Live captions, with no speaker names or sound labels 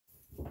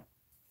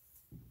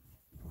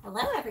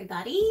Hello,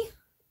 everybody.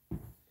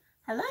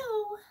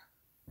 Hello.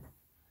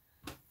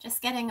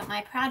 Just getting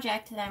my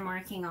project that I'm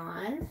working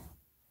on.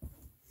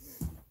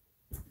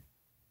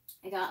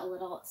 I got a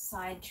little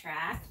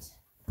sidetracked.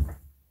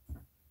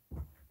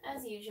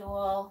 As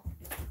usual.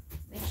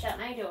 Let me shut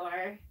my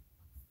door.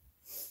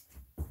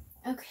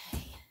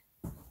 Okay.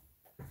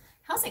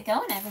 How's it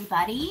going,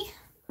 everybody?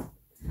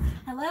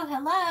 Hello,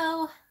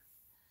 hello.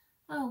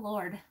 Oh,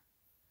 Lord.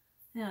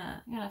 Yeah,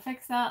 I'm gonna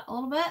fix that a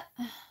little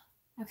bit.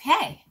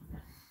 Okay.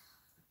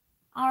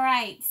 All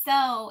right,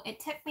 so it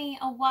took me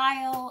a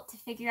while to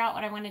figure out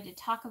what I wanted to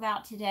talk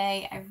about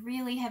today. I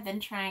really have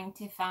been trying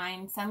to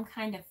find some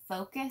kind of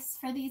focus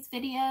for these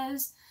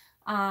videos.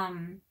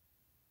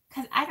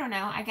 Because I don't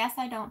know, I guess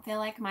I don't feel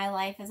like my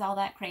life is all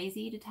that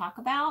crazy to talk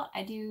about.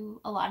 I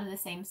do a lot of the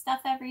same stuff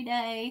every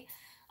day.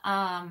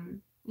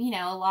 You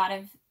know, a lot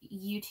of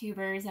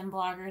YouTubers and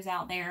bloggers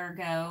out there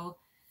go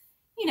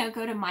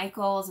to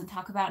Michael's and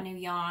talk about new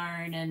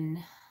yarn, and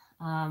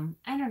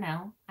I don't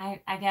know.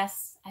 I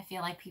guess I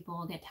feel like people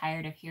will get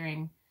tired of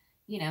hearing,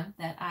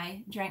 that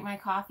I drank my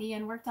coffee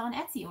and worked on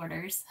Etsy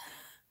orders.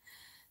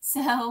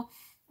 So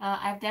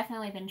I've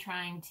definitely been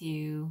trying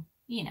to,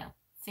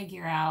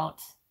 figure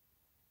out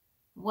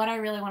what I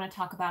really want to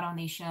talk about on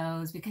these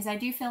shows, because I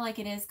do feel like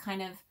it is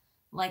kind of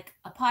like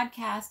a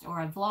podcast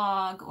or a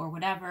vlog or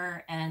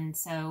whatever. And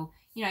so,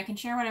 I can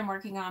share what I'm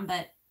working on,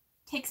 but it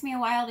takes me a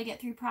while to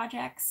get through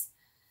projects.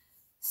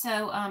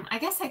 So I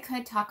guess I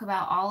could talk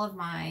about all of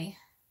my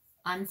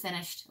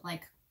unfinished,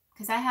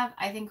 because I have,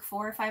 I think,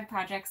 4 or 5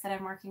 projects that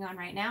I'm working on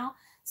right now.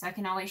 So I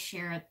can always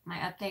share my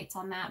updates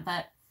on that.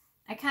 But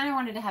I kind of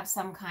wanted to have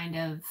some kind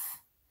of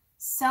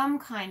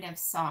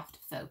soft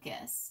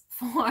focus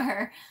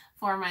for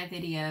my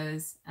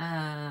videos,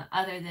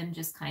 other than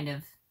just kind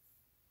of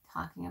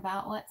talking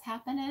about what's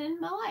happening in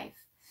my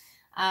life.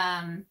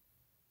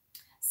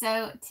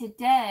 So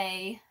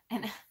today,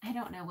 and I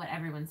don't know what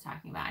everyone's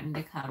talking about. I need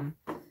to come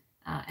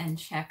and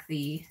check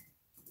the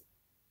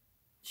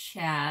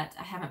chat.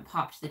 I haven't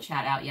popped the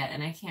chat out yet,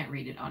 and I can't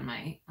read it on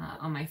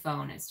my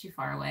phone. It's too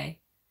far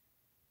away.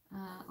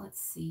 Let's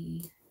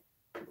see.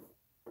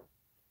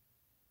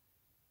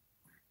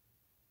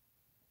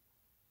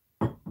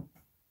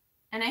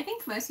 And I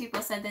think most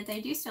people said that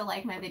they do still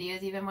like my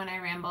videos even when I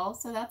ramble,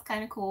 so that's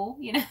kind of cool,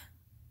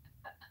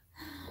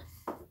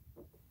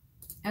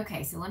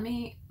 Okay, so let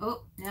me,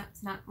 oh, no,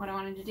 it's not what I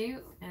wanted to do.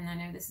 And I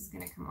know this is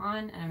going to come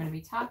on and I'm going to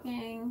be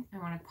talking. I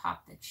want to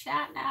pop the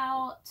chat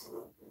out.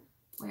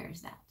 Where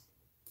is that?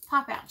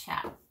 Pop out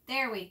chat.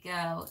 There we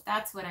go.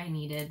 That's what I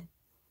needed.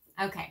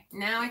 Okay,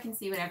 now I can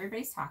see what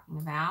everybody's talking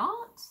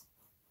about.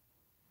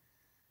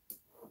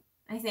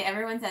 I say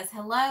everyone says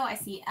hello. I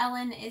see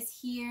Ellen is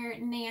here,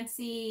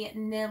 Nancy,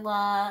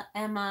 Nilla,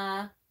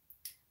 Emma,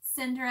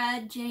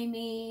 Sindra,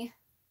 Jamie.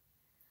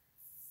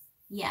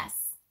 Yes.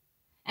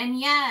 And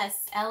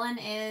yes, Ellen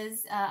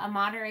is a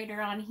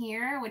moderator on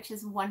here, which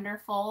is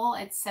wonderful.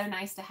 It's so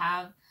nice to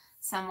have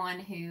someone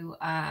who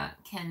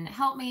can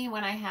help me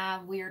when I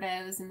have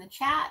weirdos in the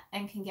chat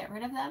and can get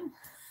rid of them.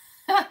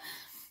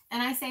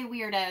 And I say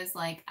weirdos,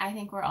 like, I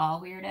think we're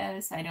all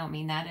weirdos, so I don't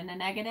mean that in a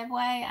negative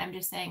way. I'm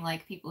just saying,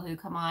 like, people who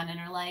come on and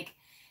are like,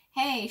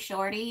 hey,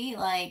 shorty,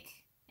 like,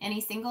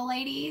 any single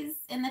ladies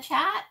in the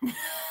chat?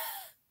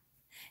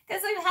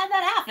 Because we've had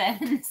that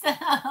happen.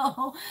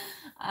 So,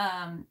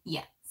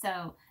 yeah.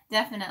 So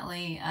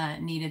definitely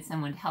needed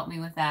someone to help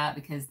me with that,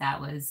 because that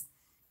was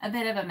a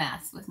bit of a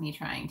mess with me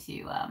trying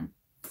to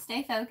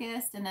stay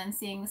focused and then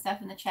seeing the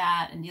stuff in the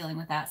chat and dealing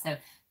with that. So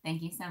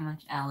thank you so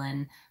much,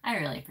 Ellen. I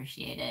really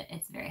appreciate it.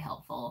 It's very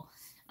helpful.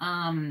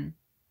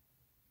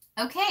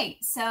 Okay,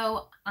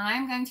 so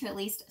I'm going to at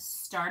least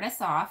start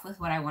us off with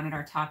what I wanted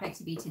our topic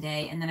to be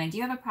today. And then I do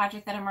have a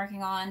project that I'm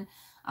working on.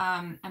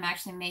 I'm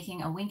actually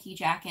making a Winky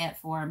jacket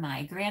for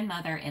my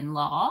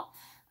grandmother-in-law.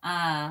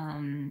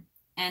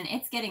 And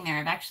it's getting there.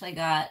 I've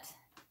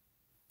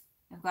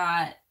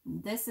got,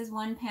 this is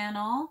one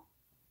panel.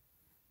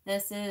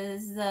 This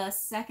is the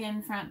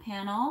second front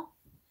panel.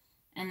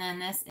 And then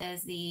this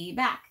is the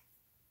back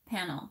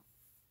panel.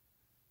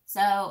 So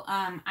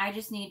I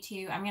just need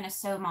to, I'm going to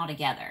sew them all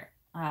together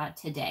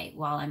today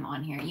while I'm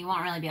on here. You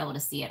won't really be able to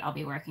see it. I'll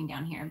be working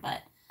down here,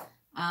 but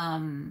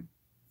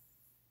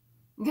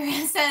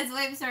Grace says,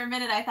 wait for a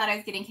minute, I thought I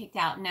was getting kicked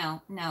out.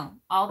 No,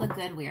 all the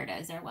good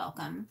weirdos are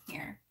welcome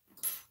here.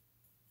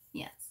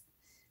 Yes.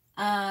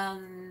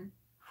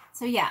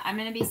 So yeah, I'm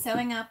going to be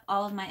sewing up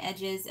all of my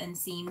edges and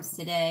seams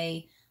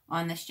today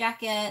on this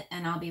jacket,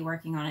 and I'll be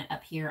working on it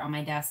up here on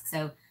my desk.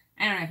 So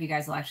I don't know if you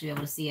guys will actually be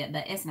able to see it,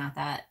 but it's not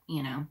that,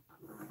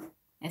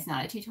 it's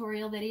not a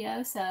tutorial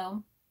video.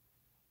 So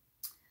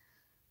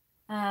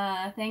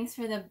thanks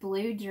for the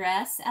blue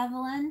dress,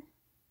 Evelyn.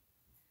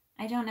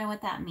 I don't know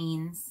what that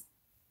means.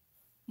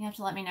 You have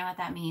to let me know what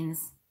that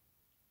means.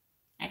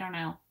 I don't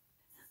know.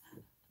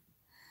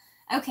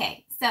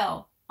 Okay,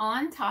 so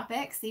on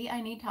topic. See,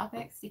 I need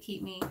topics to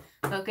keep me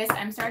focused.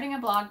 I'm starting a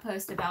blog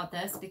post about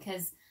this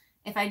because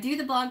if I do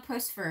the blog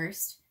post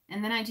first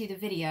and then I do the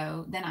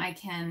video, then I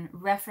can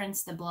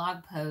reference the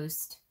blog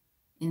post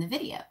in the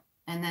video.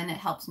 and then it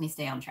helps me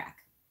stay on track.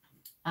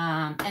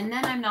 And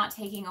then I'm not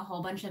taking a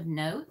whole bunch of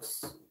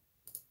notes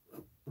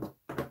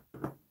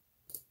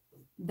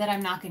that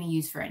I'm not going to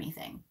use for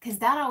anything, because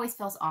that always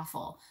feels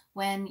awful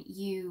when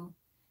you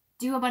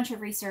do a bunch of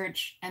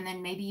research and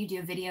then maybe you do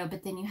a video,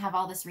 but then you have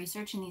all this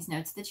research and these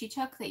notes that you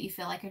took that you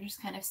feel like are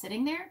just kind of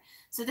sitting there.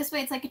 So this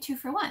way it's like a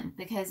 2-for-1,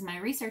 because my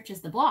research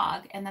is the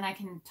blog and then I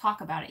can talk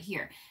about it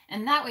here.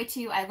 And that way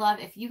too, I love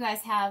if you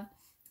guys have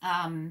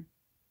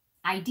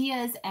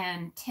ideas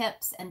and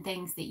tips and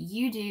things that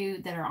you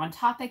do that are on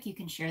topic, you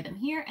can share them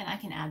here and I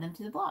can add them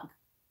to the blog.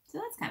 So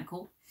that's kind of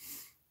cool.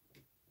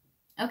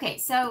 Okay,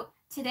 so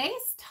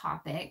today's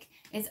topic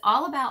is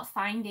all about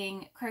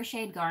finding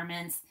crocheted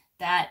garments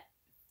that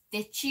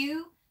fit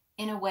you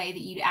in a way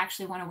that you'd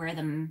actually want to wear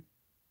them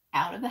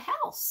out of the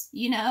house,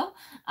 you know?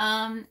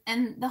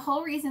 And the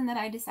whole reason that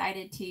I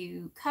decided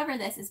to cover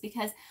this is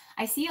because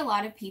I see a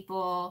lot of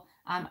people,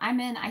 I'm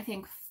in, I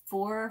think,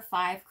 4 or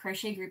 5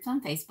 crochet groups on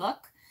Facebook,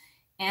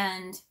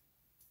 and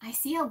I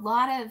see a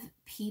lot of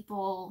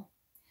people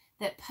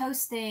that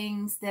post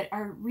things that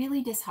are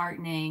really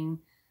disheartening,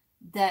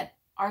 that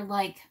are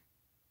like,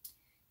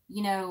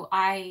 you know,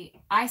 I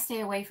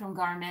stay away from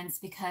garments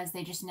because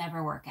they just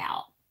never work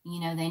out. You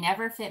know, they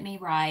never fit me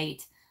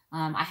right.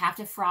 I have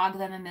to frog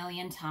them a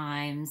million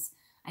times.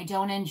 I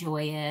don't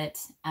enjoy it.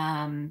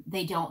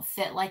 They don't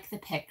fit like the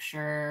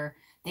picture.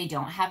 They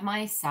don't have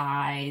my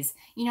size.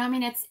 You know, I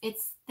mean,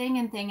 it's thing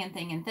and thing and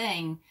thing and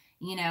thing,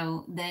 you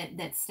know,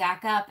 that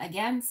stack up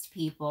against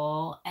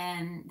people.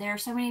 And there are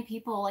so many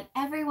people, like,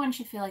 everyone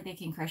should feel like they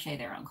can crochet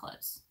their own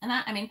clothes. And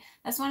that, I mean,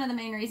 that's one of the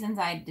main reasons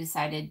I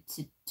decided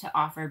to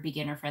offer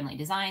beginner friendly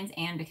designs,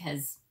 and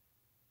because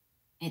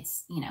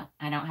it's, you know,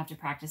 I don't have to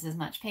practice as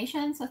much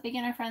patience with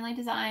beginner friendly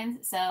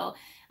designs. So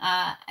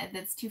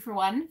that's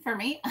 2-for-1 for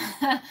me.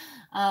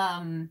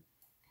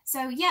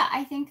 So yeah,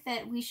 I think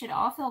that we should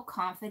all feel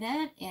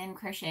confident in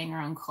crocheting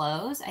our own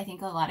clothes. I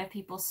think a lot of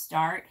people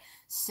start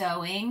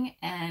sewing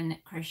and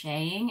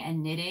crocheting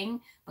and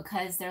knitting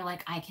because they're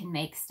like, I can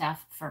make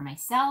stuff for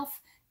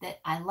myself that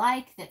I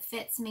like, that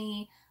fits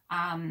me.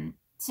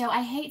 So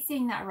I hate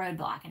seeing that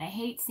roadblock, and I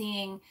hate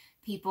seeing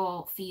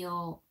people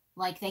feel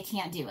like they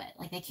can't do it,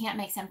 like they can't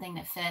make something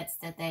that fits,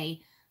 that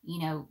they, you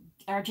know,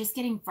 are just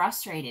getting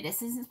frustrated.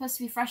 This isn't supposed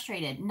to be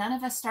frustrated. None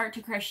of us start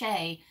to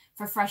crochet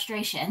for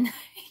frustration.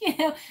 You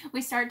know,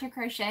 we start to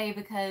crochet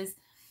because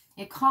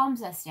it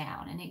calms us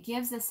down and it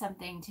gives us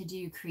something to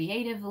do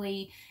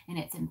creatively, and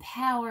it's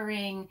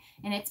empowering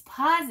and it's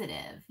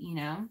positive, you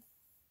know.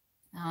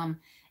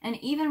 And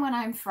even when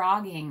I'm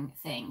frogging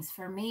things,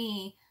 for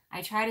me,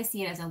 I try to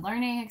see it as a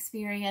learning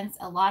experience.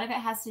 A lot of it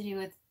has to do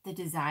with the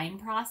design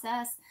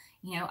process.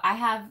 You know, I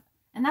have,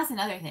 and that's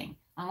another thing.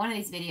 On one of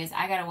these videos,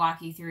 I got to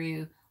walk you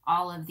through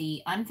all of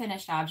the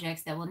unfinished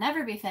objects that will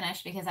never be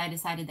finished because I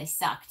decided they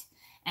sucked.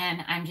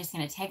 And I'm just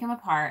going to take them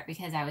apart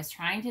because I was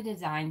trying to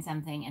design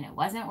something and it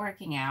wasn't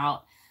working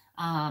out.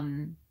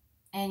 And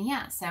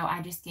yeah, so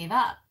I just gave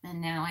up,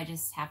 and now I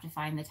just have to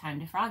find the time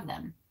to frog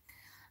them.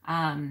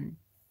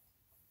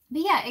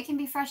 But yeah, it can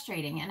be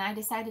frustrating, and I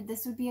decided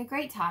this would be a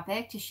great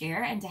topic to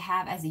share and to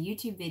have as a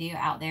YouTube video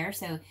out there.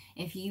 So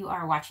if you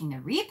are watching the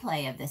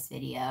replay of this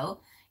video,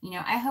 you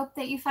know, I hope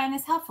that you find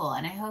this helpful,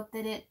 and I hope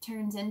that it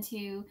turns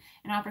into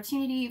an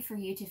opportunity for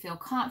you to feel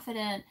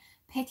confident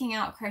picking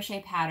out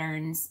crochet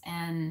patterns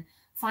and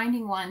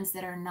finding ones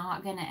that are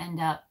not going to end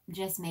up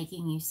just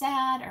making you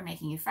sad or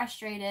making you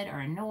frustrated or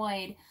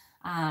annoyed,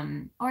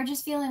 or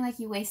just feeling like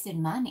you wasted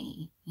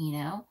money, you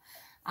know.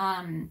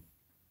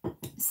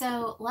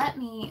 So let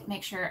me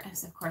make sure,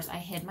 as of course I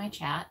hid my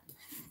chat.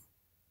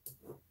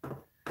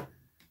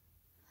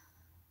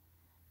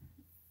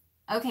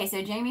 Okay,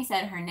 so Jamie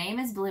said her name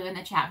is Blue in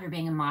the chat for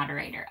being a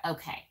moderator.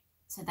 Okay,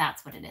 so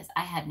that's what it is.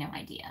 I had no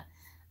idea.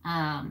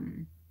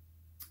 And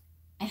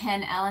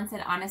Ellen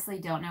said, honestly,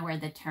 don't know where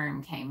the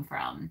term came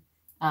from.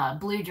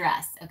 Blue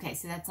dress. Okay,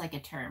 so that's like a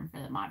term for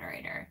the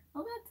moderator.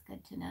 Well, that's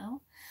good to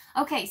know.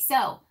 Okay,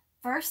 so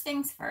first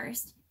things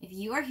first, if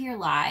you are here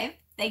live,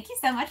 thank you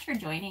so much for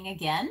joining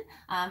again.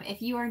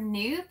 If you are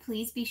new,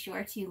 please be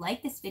sure to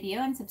like this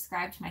video and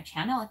subscribe to my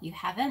channel if you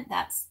haven't.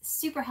 That's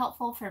super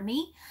helpful for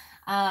me.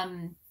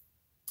 And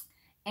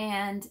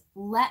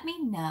let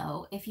me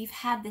know if you've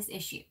had this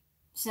issue.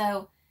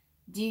 So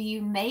do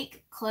you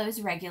make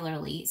clothes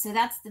regularly? So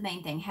that's the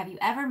main thing. Have you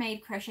ever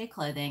made crochet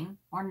clothing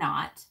or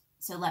not?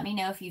 So let me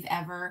know if you've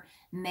ever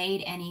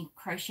made any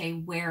crochet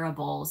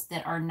wearables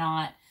that are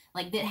not,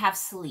 like, that have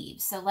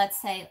sleeves. So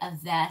let's say a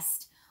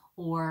vest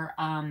or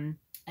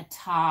a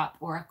top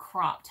or a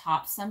crop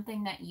top,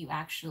 something that you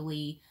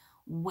actually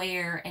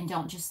wear and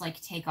don't just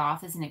like take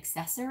off as an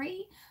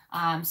accessory.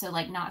 So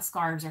like not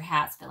scarves or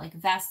hats, but like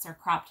vests or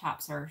crop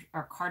tops or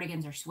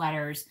cardigans or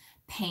sweaters,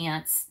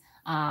 pants,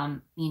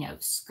 you know,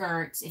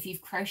 skirts, if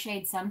you've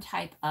crocheted some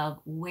type of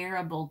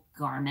wearable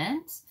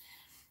garment.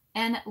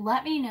 And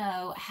let me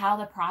know how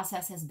the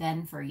process has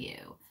been for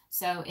you.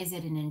 So is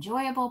it an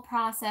enjoyable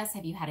process?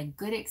 Have you had a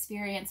good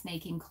experience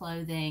making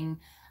clothing?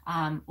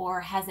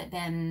 Or has it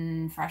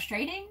been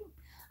frustrating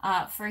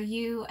for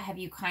you? Have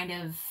you kind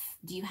of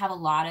do you have a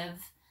lot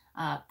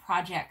of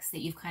projects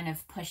that you've kind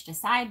of pushed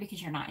aside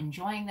because you're not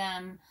enjoying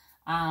them?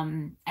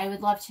 I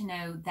would love to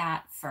know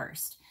that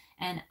first.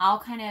 And I'll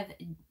kind of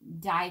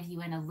dive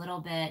you in a little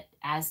bit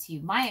as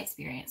to my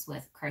experience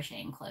with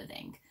crocheting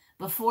clothing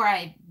before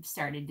I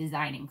started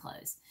designing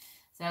clothes.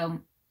 So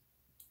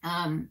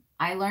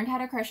I learned how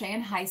to crochet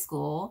in high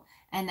school,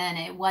 and then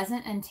it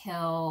wasn't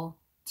until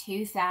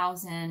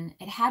 2000,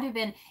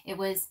 it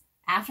was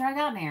after I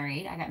got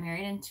married. I got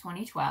married in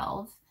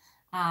 2012.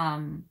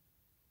 And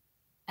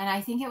I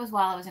think it was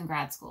while I was in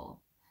grad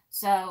school.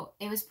 So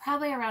it was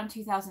probably around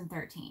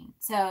 2013.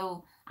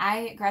 So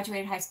I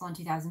graduated high school in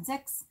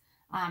 2006.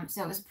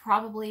 So it was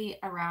probably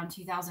around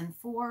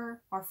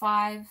 2004 or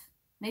 5,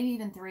 maybe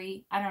even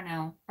 3, I don't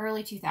know,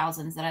 early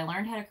 2000s that I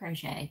learned how to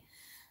crochet.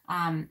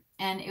 And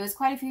it was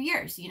quite a few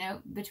years, you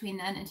know, between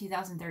then and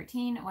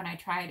 2013 when I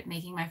tried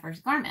making my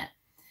first garment.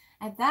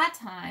 At that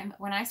time,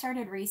 when I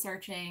started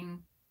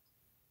researching,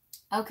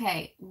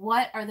 okay,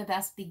 what are the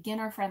best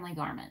beginner-friendly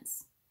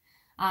garments?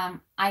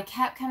 I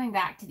kept coming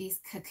back to these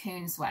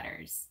cocoon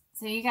sweaters.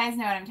 So you guys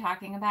know what I'm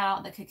talking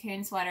about, the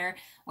cocoon sweater,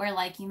 where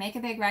like you make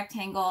a big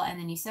rectangle and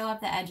then you sew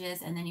up the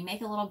edges and then you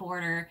make a little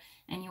border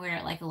and you wear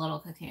it like a little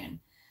cocoon.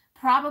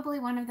 Probably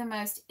one of the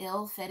most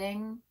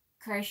ill-fitting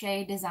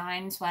crochet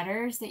design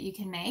sweaters that you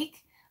can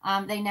make.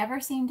 They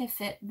never seem to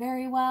fit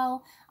very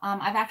well.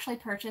 I've actually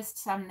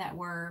purchased some that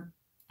were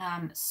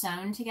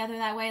sewn together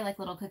that way, like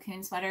little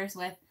cocoon sweaters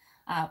with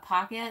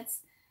pockets,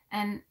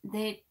 and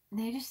they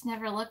just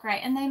never look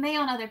right. And they may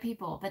on other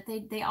people, but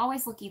they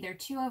always look either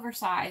too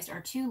oversized or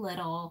too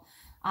little.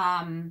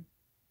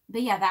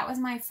 But yeah, that was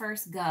my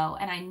first go,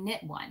 and I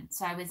knit one.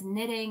 So I was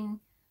knitting,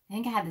 I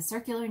think I had the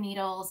circular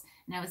needles,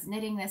 and I was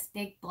knitting this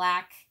big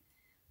black,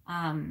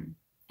 and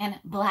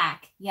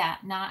black, yeah,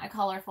 not a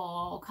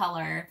colorful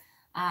color,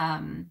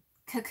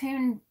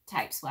 cocoon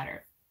type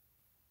sweater.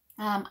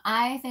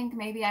 I think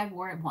maybe I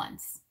wore it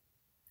once,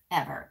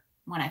 ever,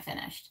 when I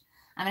finished.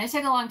 I mean, it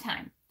took a long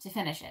time to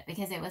finish it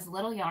because it was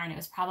little yarn. It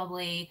was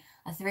probably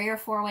a 3 or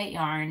 4 weight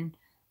yarn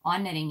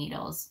on knitting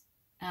needles.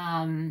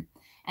 And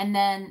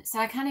then, so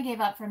I kind of gave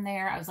up from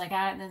there. I was like,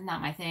 this is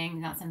not my thing,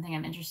 not something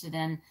I'm interested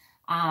in.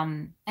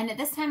 And at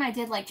this time I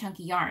did like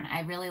chunky yarn.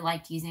 I really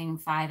liked using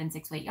 5 and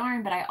 6 weight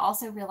yarn, but I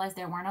also realized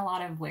there weren't a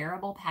lot of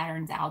wearable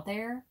patterns out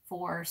there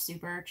for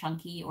super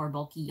chunky or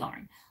bulky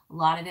yarn. A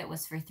lot of it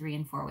was for 3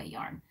 and 4 weight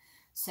yarn.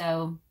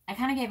 So I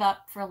kind of gave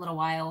up for a little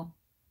while.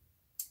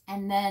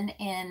 And then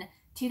in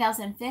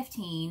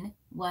 2015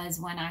 was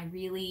when I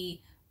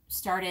really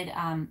started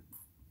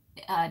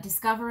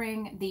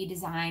discovering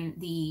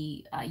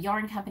the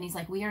yarn companies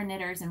like We Are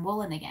Knitters and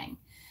Wool and the Gang.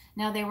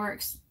 Now they were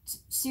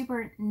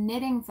super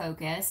knitting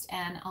focused,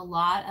 and a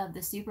lot of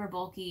the super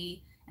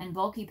bulky and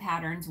bulky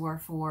patterns were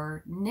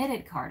for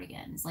knitted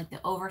cardigans, like the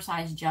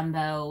oversized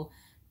jumbo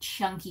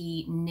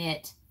chunky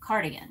knit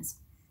cardigans.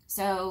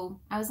 So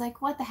I was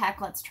like, what the heck,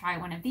 let's try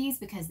one of these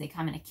because they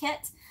come in a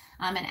kit.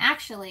 And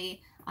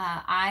actually,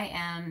 I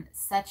am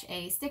such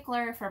a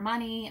stickler for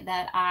money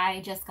that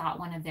I just got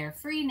one of their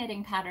free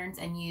knitting patterns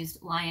and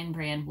used Lion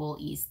brand Wool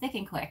Ease Thick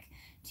and Quick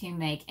to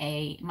make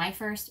my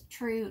first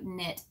true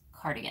knit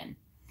cardigan.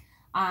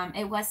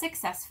 It was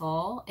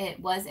successful. It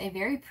was a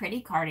very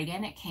pretty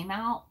cardigan. It came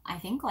out, I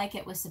think, like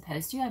it was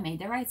supposed to. I made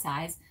the right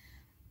size,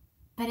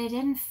 but it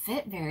didn't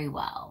fit very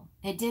well.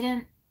 It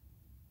didn't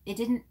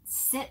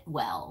sit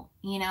well,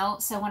 you know?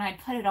 So when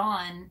I'd put it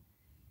on,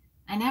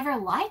 I never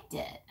liked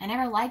it. I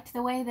never liked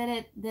the way that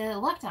it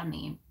looked on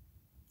me.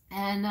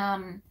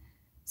 And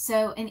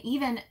so, and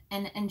even,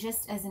 and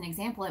just as an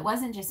example, it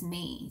wasn't just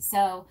me.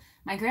 So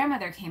my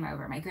grandmother came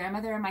over, my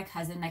grandmother and my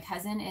cousin. My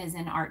cousin is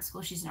in art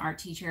school. She's an art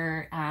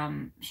teacher.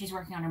 She's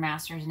working on her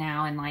master's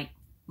now in like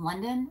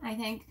London, I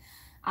think.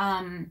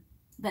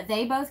 But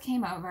they both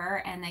came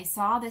over and they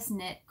saw this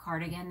knit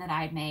cardigan that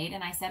I'd made.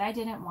 And I said I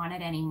didn't want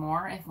it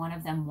anymore if one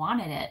of them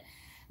wanted it.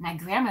 My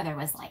grandmother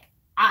was like,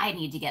 I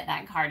need to get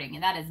that cardigan.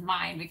 That is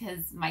mine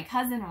because my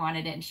cousin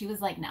wanted it. And she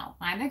was like, no,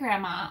 I'm the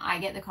grandma. I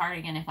get the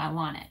cardigan if I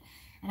want it.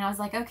 And I was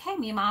like, okay,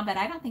 Mima, but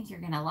I don't think you're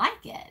going to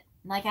like it.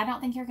 Like, I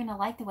don't think you're going to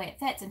like the way it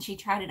fits. And she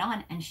tried it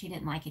on and she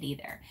didn't like it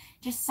either.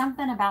 Just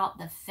something about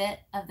the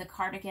fit of the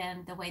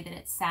cardigan, the way that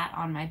it sat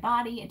on my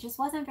body, it just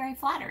wasn't very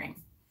flattering.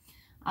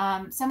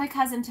 So my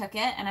cousin took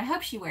it, and I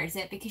hope she wears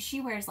it because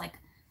she wears like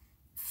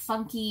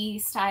funky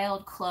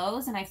styled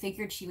clothes, and I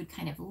figured she would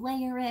kind of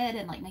layer it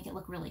and like make it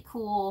look really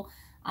cool.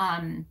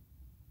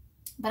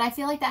 But I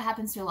feel like that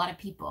happens to a lot of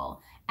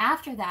people.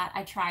 After that,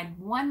 I tried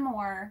one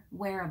more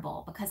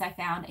wearable because I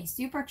found a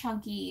super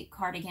chunky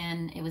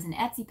cardigan. It was an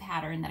Etsy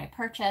pattern that I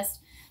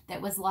purchased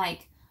that was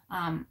like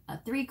a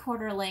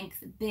 3/4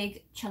 length,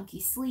 big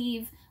chunky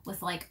sleeve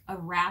with like a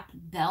wrap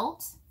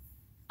belt.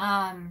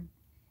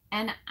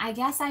 And I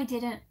guess I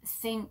didn't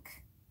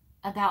think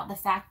about the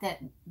fact that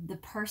the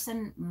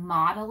person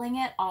modeling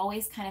it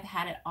always kind of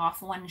had it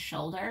off one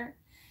shoulder.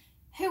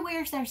 Who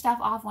wears their stuff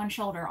off one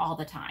shoulder all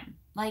the time?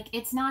 Like,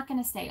 it's not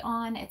going to stay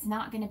on. It's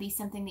not going to be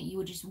something that you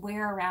would just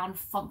wear around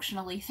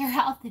functionally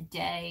throughout the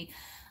day.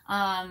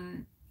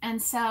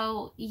 And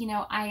so, you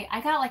know,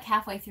 I got like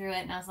halfway through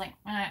it and I was like,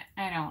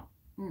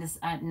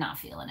 I'm not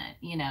feeling it,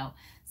 you know.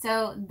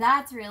 So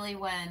that's really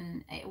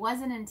when, it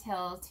wasn't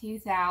until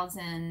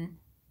 2020,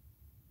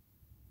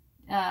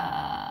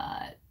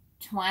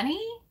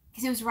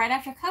 because it was right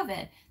after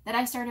COVID, that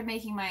I started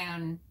making my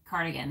own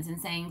cardigans and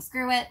saying,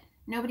 screw it,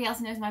 nobody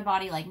else knows my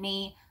body like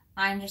me.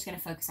 I'm just going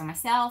to focus on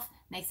myself,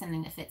 make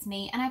something that fits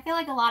me. And I feel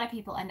like a lot of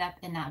people end up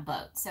in that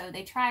boat. So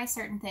they try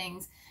certain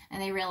things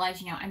and they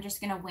realize, you know, I'm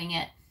just going to wing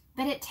it.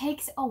 But it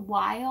takes a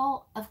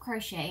while of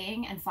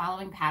crocheting and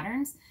following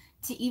patterns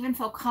to even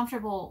feel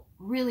comfortable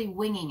really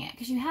winging it,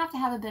 because you have to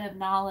have a bit of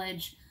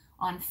knowledge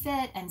on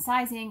fit and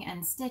sizing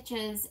and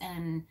stitches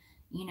and,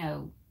 you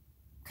know,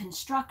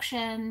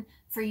 construction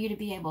for you to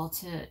be able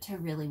to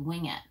really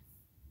wing it.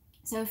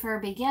 So for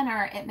a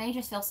beginner, it may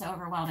just feel so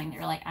overwhelming that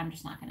you're like, I'm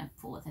just not going to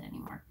fool with it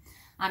anymore.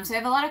 So I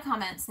have a lot of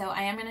comments, so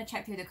I am going to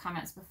check through the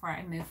comments before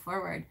I move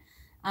forward.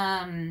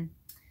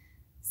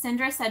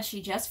 Sindra said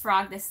she just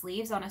frogged the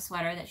sleeves on a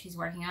sweater that she's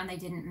working on. They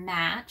didn't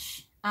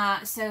match.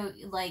 So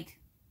like,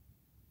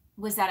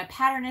 was that a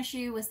pattern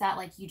issue? Was that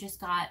like you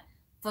just got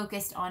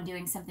focused on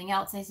doing something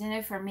else? I said,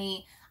 no, for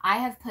me, I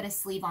have put a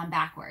sleeve on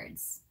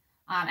backwards.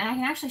 And I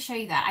can actually show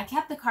you that. I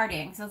kept the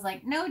carding because I was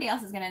like, nobody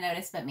else is going to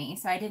notice but me,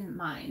 so I didn't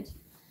mind.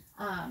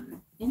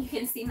 And you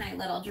can see my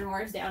little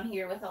drawers down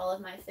here with all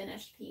of my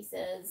finished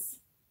pieces.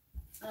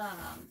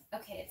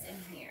 Okay, it's in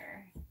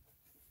here.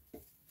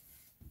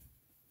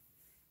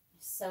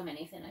 So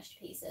many finished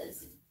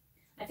pieces.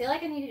 I feel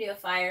like I need to do a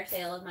fire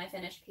sale of my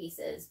finished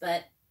pieces,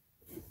 but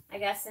I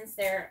guess since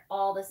they're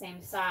all the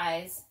same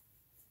size,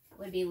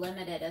 would be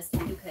limited as to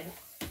who could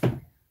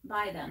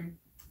buy them.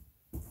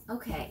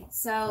 Okay,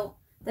 so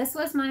this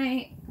was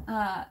my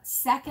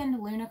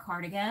second Luna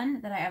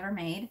cardigan that I ever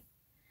made.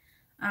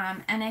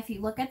 And if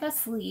you look at the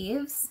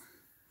sleeves,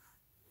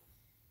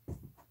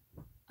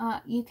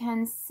 you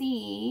can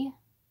see,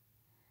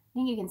 I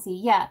think you can see,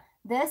 yeah,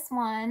 this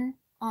one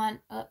on,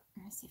 oh,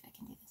 let me see if I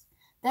can do this.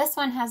 This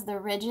one has the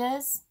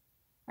ridges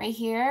right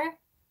here.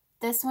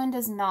 This one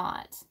does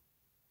not.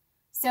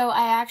 So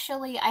I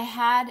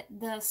had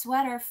the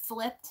sweater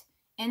flipped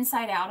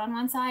inside out on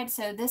one side.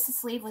 So this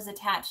sleeve was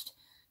attached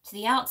to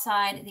the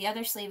outside. The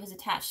other sleeve was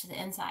attached to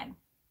the inside.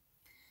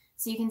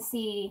 So you can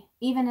see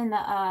even in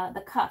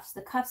the cuffs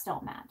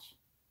don't match.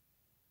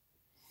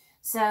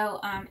 So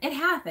it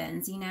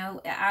happens, you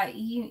know,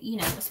 you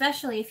know,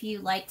 especially if you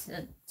like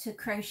to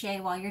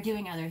crochet while you're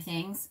doing other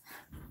things.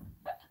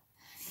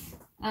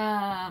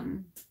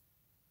 And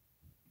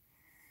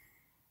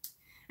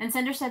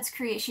Cinder said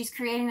she's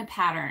creating the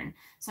pattern.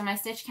 So my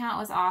stitch count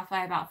was off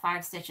by about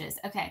 5 stitches.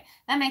 Okay,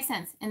 that makes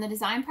sense. In the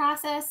design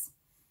process,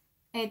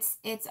 it's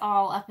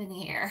all up in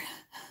the air.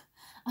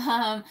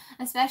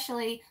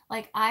 Especially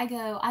like I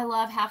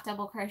love half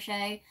double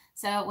crochet.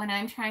 So when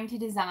I'm trying to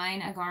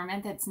design a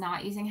garment that's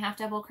not using half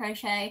double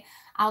crochet,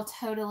 I'll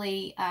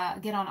totally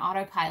get on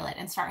autopilot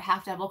and start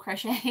half double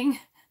crocheting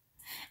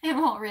and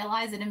won't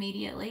realize it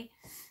immediately.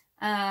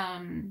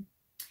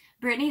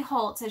 Brittany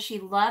Holt says she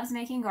loves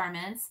making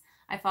garments.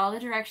 I follow the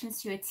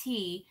directions to a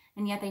T,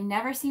 and yet they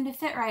never seem to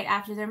fit right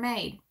after they're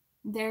made.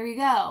 There you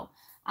go.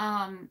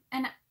 And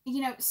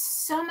you know,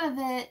 some of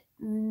it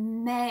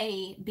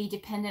may be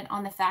dependent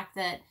on the fact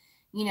that,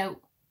 you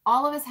know,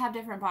 all of us have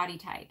different body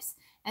types.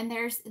 And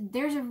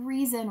there's a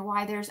reason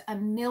why there's a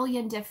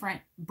million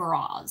different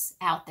bras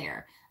out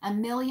there, a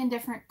million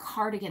different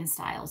cardigan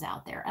styles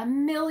out there, a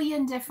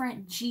million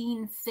different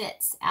jean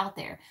fits out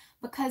there,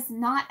 because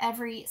not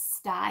every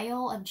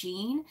style of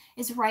jean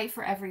is right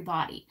for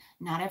everybody.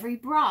 Not every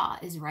bra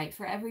is right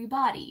for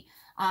everybody.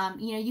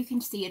 You know, you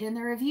can see it in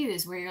the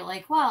reviews where you're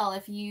like, well,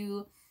 if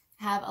you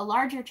have a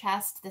larger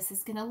chest, this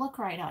is going to look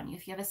right on you.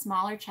 If you have a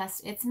smaller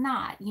chest, it's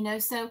not, you know.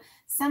 So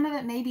some of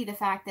it may be the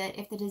fact that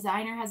if the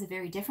designer has a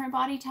very different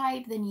body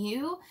type than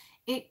you,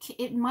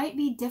 it might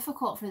be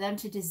difficult for them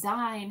to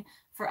design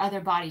for other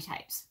body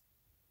types.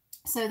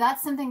 So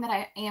that's something that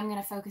I am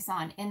going to focus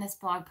on in this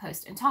blog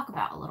post and talk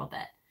about a little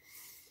bit.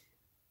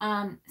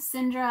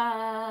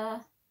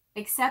 Sindra,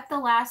 except the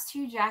last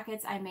 2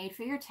 jackets I made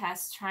for your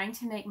test, trying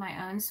to make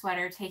my own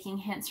sweater, taking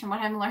hints from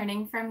what I'm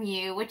learning from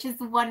you, which is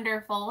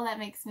wonderful. That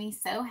makes me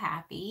so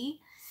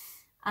happy.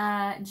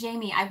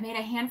 Jamie, I've made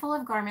a handful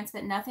of garments,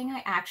 but nothing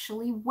I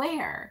actually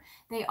wear.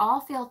 They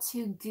all feel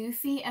too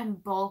goofy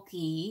and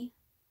bulky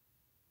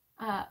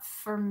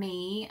for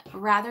me,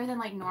 rather than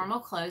like normal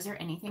clothes or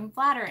anything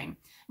flattering.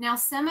 Now,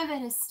 some of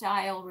it is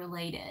style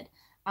related.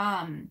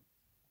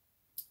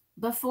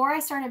 Before I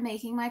started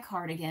making my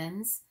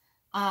cardigans,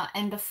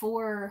 and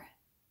before,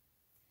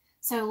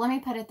 so let me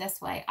put it this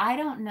way. I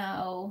don't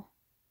know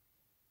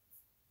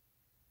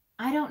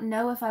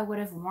if I would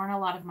have worn a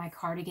lot of my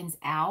cardigans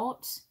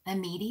out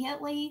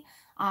immediately.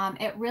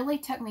 It really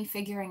took me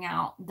figuring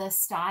out the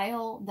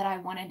style that I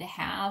wanted to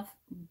have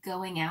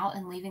going out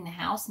and leaving the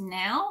house.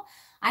 Now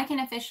I can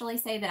officially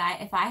say that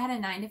if I had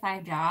a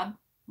 9-to-5 job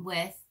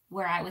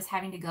where I was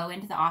having to go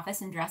into the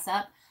office and dress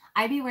up,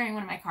 I'd be wearing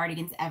one of my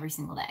cardigans every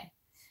single day.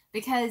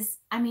 Because,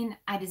 I mean,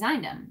 I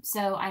designed them.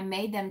 So I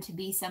made them to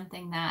be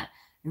something that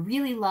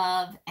really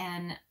love.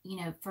 And, you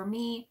know, for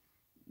me,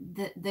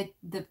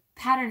 the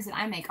patterns that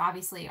I make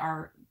obviously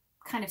are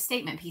kind of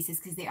statement pieces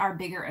because they are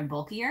bigger and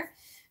bulkier.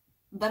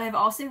 But I've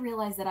also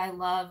realized that I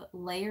love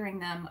layering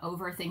them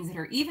over things that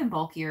are even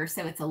bulkier.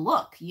 So it's a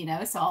look, you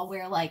know, so I'll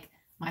wear like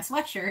my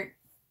sweatshirt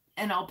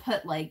and I'll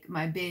put like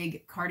my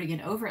big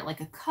cardigan over it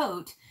like a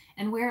coat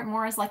and wear it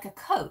more as like a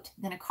coat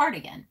than a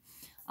cardigan.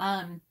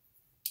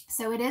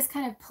 So it is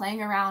kind of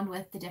playing around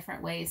with the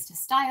different ways to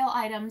style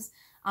items.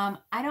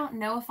 I don't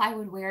know if I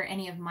would wear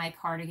any of my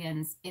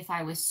cardigans if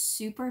I was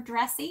super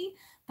dressy,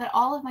 but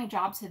all of my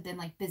jobs have been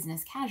like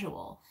business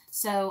casual.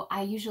 So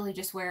I usually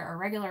just wear a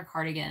regular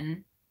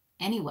cardigan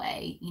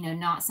anyway, you know,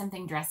 not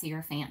something dressy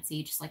or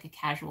fancy, just like a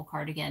casual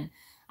cardigan.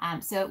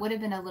 So it would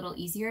have been a little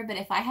easier, but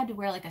if I had to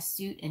wear like a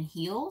suit and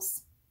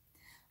heels,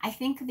 I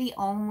think the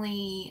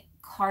only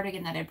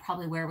cardigan that I'd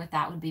probably wear with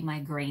that would be my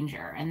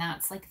Granger, and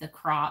that's like the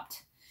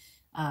cropped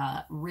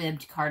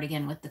ribbed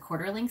cardigan with the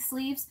quarter length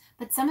sleeves,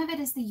 but some of it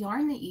is the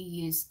yarn that you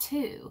use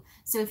too.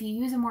 So if you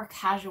use a more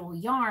casual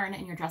yarn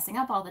and you're dressing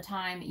up all the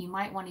time, you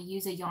might want to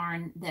use a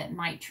yarn that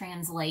might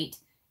translate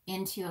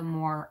into a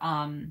more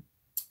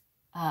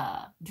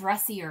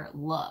dressier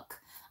look.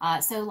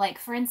 So like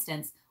for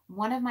instance,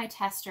 one of my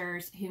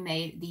testers who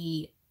made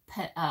the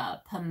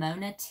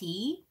Pomona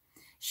tee,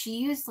 she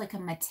used like a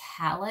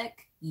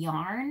metallic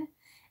yarn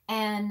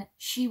and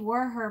she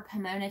wore her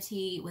Pomona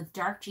tee with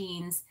dark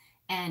jeans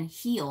and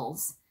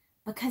heels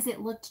because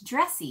it looked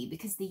dressy,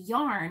 because the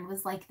yarn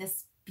was like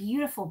this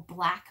beautiful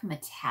black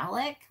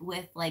metallic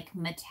with like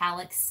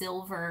metallic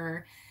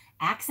silver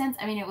accents.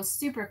 I mean, it was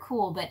super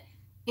cool, but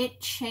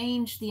it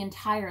changed the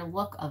entire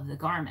look of the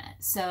garment.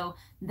 So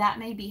that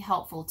may be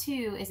helpful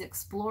too, is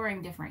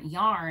exploring different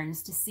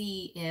yarns to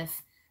see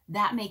if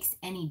that makes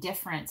any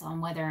difference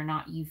on whether or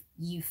not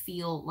you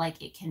feel like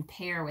it can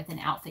pair with an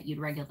outfit you'd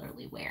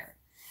regularly wear.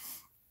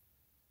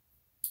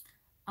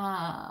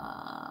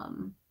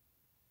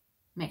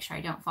 Make sure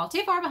I don't fall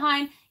too far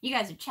behind. You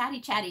guys are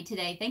chatty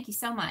today. Thank you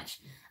so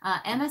much.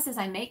 Emma says,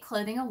 I make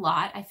clothing a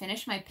lot. I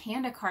finished my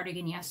panda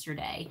cardigan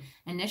yesterday.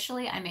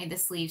 Initially, I made the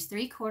sleeves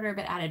 3/4,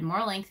 but added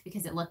more length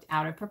because it looked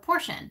out of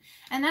proportion.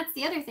 And that's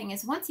the other thing,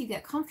 is once you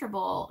get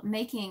comfortable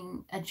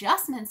making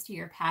adjustments to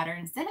your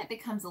patterns, then it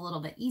becomes a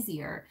little bit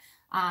easier.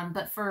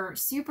 But for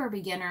super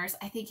beginners,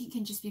 I think it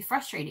can just be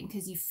frustrating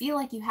because you feel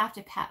like you have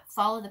to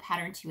follow the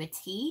pattern to a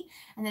T.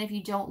 And then if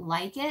you don't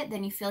like it,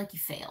 then you feel like you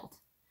failed.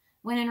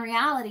 When in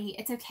reality,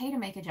 it's okay to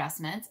make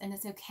adjustments and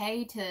it's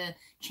okay to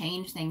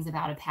change things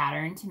about a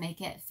pattern to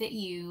make it fit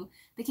you,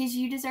 because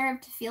you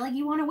deserve to feel like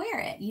you want to wear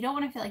it. You don't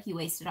want to feel like you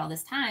wasted all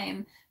this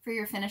time for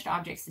your finished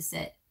objects to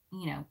sit,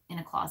 you know, in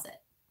a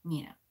closet,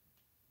 you know,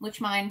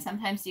 which mine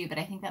sometimes do, but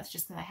I think that's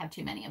just because I have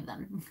too many of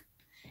them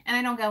and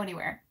I don't go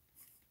anywhere.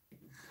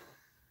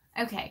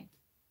 Okay.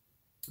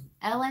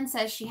 Ellen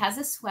says she has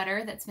a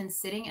sweater that's been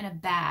sitting in a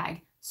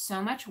bag,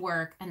 so much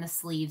work, and the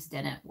sleeves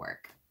didn't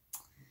work.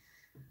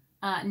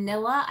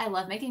 Nilla, I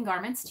love making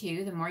garments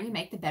too. The more you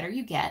make, the better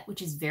you get,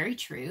 which is very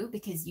true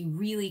because you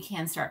really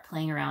can start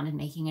playing around and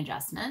making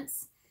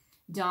adjustments.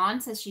 Dawn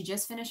says she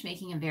just finished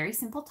making a very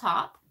simple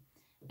top.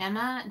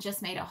 Emma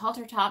just made a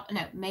halter top,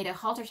 made a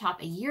halter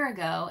top a year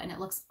ago and it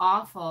looks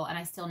awful and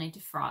I still need to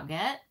frog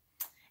it.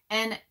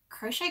 And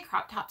crochet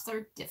crop tops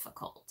are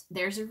difficult.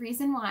 There's a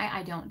reason why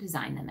I don't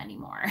design them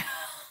anymore.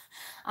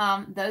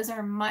 Those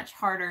are much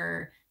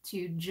harder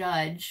to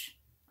judge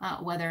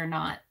whether or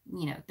not,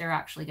 you know, they're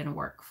actually going to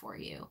work for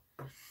you.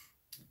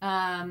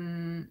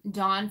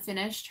 Dawn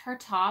finished her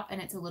top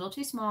and it's a little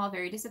too small,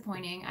 very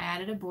disappointing. I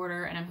added a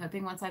border and I'm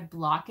hoping once I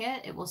block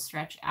it, it will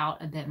stretch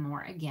out a bit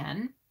more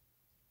again.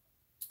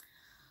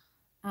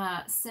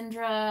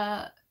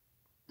 Sindra,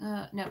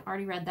 no,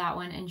 already read that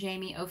one. And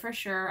Jamie, oh, for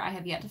sure, I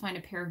have yet to find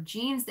a pair of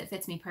jeans that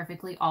fits me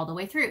perfectly all the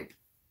way through.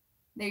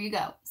 There you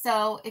go.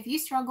 So if you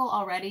struggle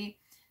already,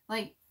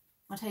 like,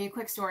 I'll tell you a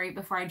quick story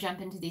before I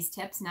jump into these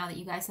tips, now that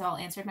you guys have all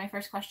answered my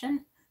first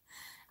question.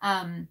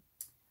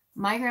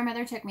 My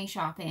grandmother took me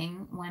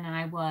shopping when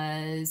I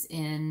was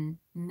in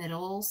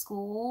middle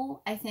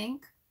school, I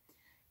think.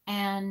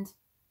 And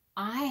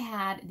I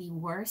had the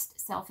worst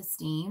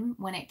self-esteem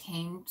when it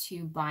came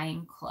to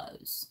buying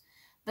clothes.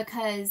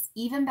 Because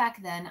even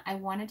back then, I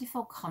wanted to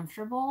feel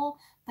comfortable,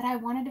 but I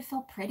wanted to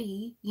feel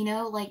pretty, you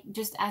know, like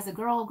just as a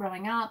girl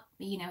growing up,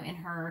 you know, in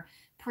her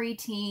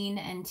preteen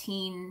and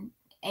teen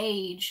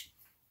age,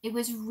 it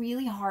was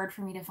really hard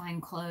for me to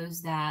find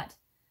clothes that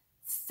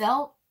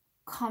felt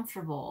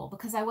comfortable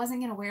because I wasn't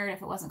going to wear it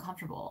if it wasn't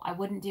comfortable. I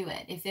wouldn't do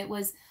it. If it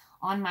was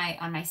on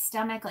my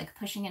stomach, like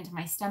pushing into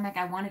my stomach,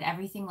 I wanted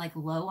everything like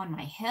low on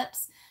my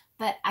hips,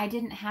 but I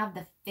didn't have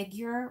the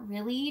figure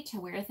really to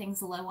wear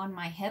things low on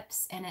my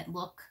hips and it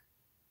look,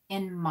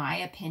 in my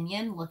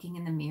opinion, looking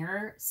in the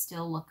mirror,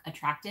 still look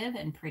attractive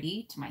and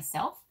pretty to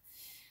myself.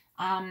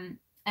 And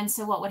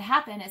so what would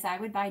happen is I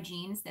would buy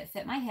jeans that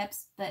fit my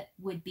hips, but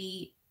would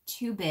be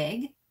too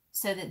big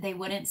so that they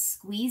wouldn't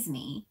squeeze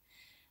me,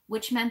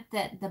 which meant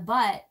that the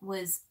butt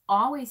was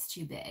always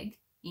too big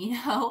you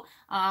know.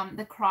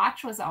 The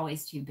crotch was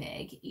always too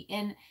big.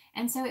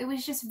 And so it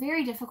was just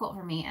very difficult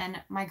for me.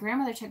 And my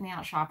grandmother took me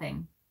out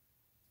shopping,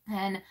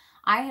 and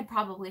I had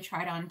probably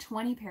tried on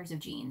 20 pairs of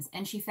jeans,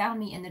 and she found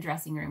me in the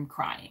dressing room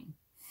crying.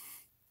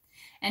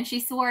 And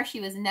she swore she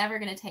was never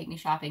going to take me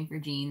shopping for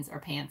jeans or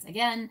pants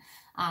again,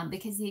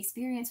 because the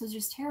experience was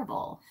just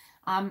terrible.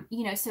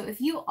 You know, so if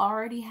you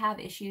already have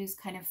issues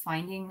kind of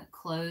finding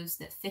clothes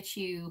that fit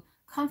you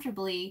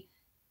comfortably,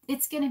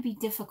 it's going to be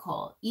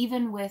difficult,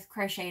 even with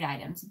crocheted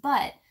items.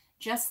 But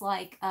just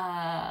like,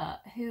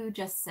 who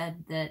just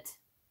said that?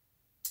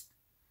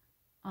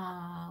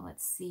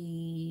 Let's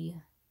see.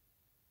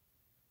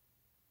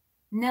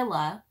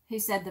 Nilla, who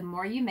said the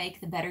more you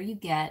make, the better you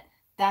get.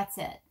 That's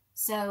it.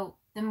 So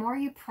the more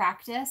you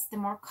practice, the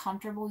more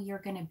comfortable you're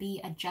going to be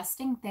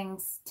adjusting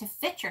things to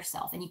fit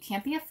yourself. And you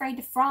can't be afraid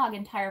to frog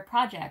entire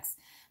projects,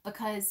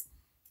 because,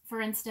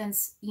 for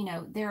instance, you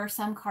know, there are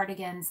some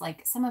cardigans,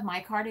 like some of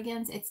my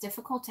cardigans, it's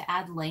difficult to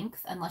add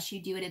length unless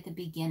you do it at the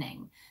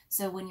beginning.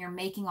 So when you're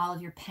making all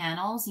of your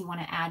panels, you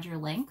want to add your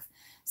length.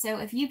 So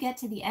if you get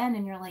to the end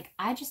and you're like,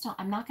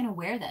 I'm not going to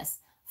wear this,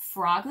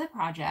 frog the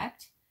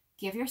project.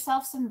 Give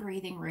yourself some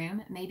breathing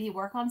room, maybe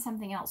work on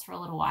something else for a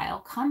little while,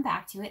 come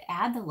back to it,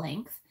 add the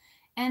length,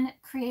 and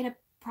create a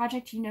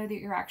project you know that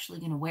you're actually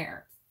going to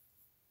wear.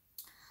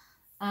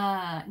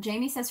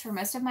 Jamie says, for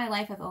most of my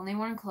life, I've only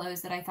worn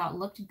clothes that I thought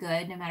looked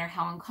good, no matter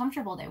how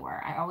uncomfortable they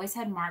were. I always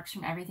had marks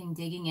from everything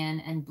digging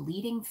in and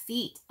bleeding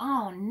feet.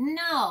 Oh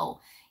no.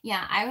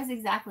 Yeah, I was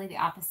exactly the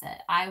opposite.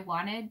 I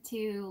wanted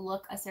to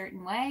look a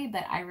certain way,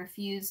 but I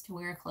refused to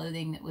wear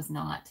clothing that was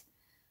not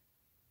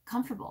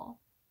comfortable.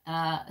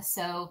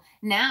 So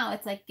now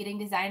it's like getting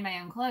to design my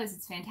own clothes.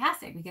 It's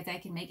fantastic because I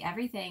can make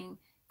everything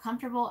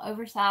comfortable,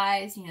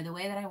 oversized, you know, the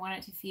way that I want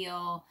it to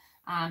feel.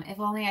 If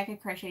only I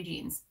could crochet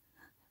jeans.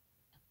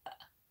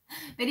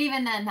 But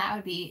even then, that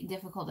would be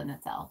difficult in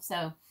itself.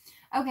 So,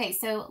 okay,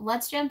 so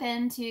let's jump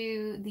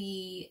into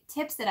the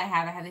tips that I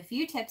have. I have a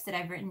few tips that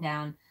I've written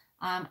down.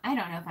 I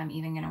don't know if I'm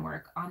even going to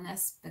work on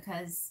this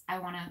because I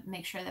want to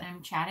make sure that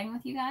I'm chatting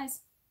with you guys.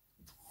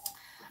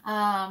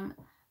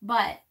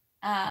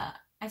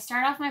 I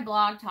start off my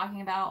blog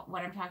talking about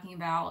what I'm talking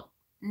about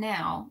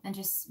now and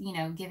just, you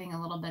know, giving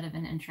a little bit of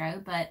an intro.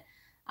 But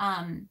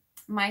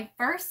my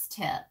first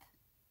tip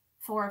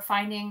for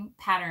finding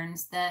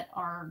patterns that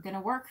are going to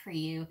work for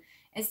you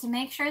is to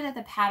make sure that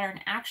the pattern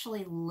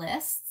actually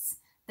lists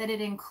that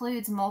it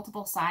includes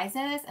multiple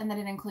sizes and that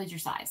it includes your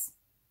size.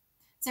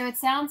 So it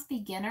sounds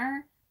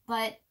beginner,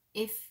 but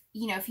if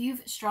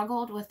you've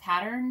struggled with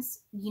patterns,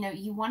 you know,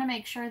 you want to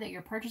make sure that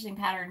you're purchasing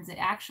patterns that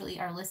actually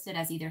are listed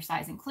as either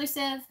size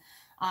inclusive,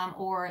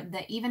 or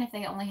that even if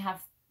they only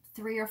have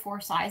 3 or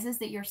 4 sizes,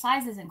 that your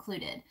size is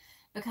included.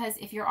 Because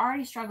if you're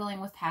already struggling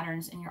with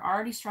patterns and you're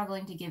already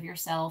struggling to give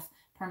yourself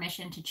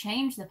permission to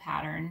change the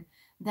pattern,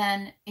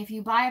 then if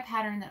you buy a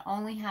pattern that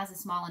only has a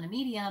small and a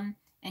medium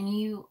and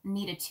you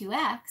need a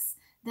 2X,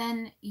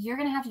 then you're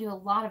going to have to do a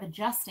lot of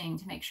adjusting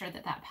to make sure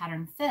that that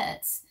pattern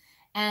fits.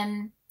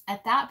 And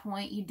at that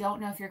point, you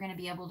don't know if you're going to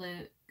be able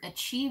to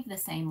achieve the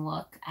same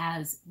look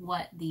as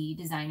what the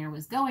designer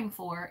was going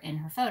for in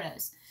her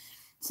photos.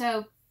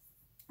 So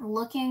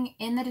looking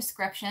in the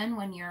description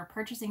when you're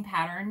purchasing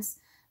patterns,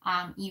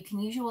 you can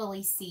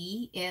usually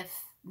see if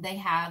they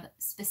have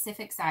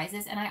specific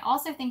sizes. And I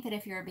also think that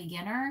if you're a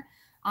beginner,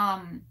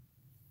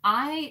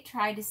 I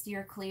tried to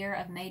steer clear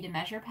of made to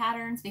measure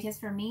patterns because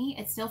for me,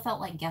 it still felt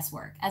like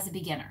guesswork as a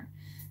beginner.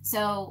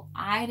 So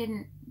I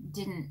didn't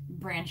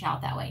branch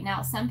out that way.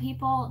 Now, some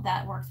people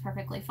that works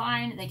perfectly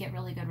fine. They get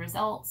really good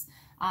results.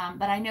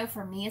 But I know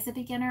for me as a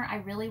beginner, I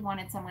really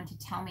wanted someone to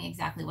tell me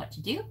exactly what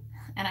to do.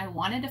 And I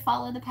wanted to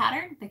follow the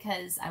pattern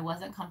because I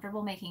wasn't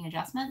comfortable making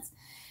adjustments.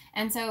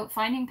 And so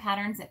finding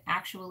patterns that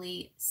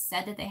actually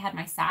said that they had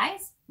my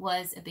size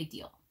was a big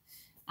deal.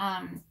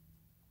 And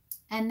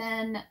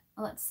then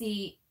let's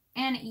see,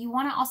 and you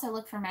want to also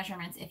look for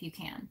measurements if you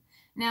can.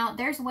 Now,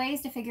 there's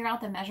ways to figure out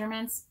the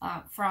measurements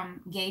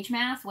from gauge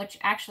math, which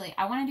actually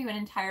I want to do an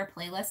entire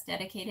playlist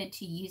dedicated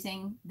to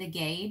using the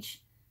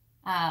gauge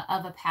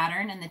of a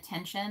pattern and the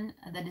tension,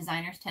 the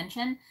designer's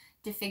tension,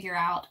 to figure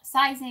out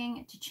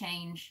sizing, to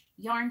change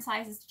yarn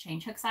sizes, to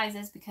change hook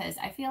sizes, because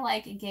I feel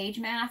like gauge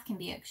math can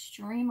be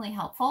extremely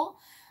helpful.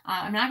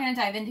 I'm not going to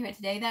dive into it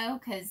today, though,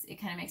 because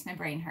it kind of makes my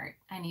brain hurt.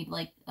 I need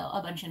like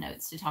a bunch of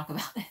notes to talk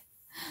about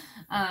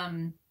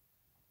it.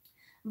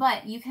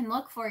 But you can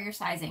look for your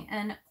sizing.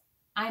 And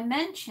I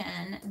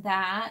mentioned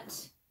that,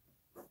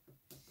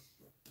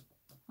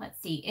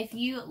 let's see, if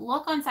you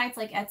look on sites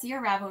like Etsy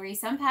or Ravelry,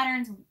 some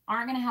patterns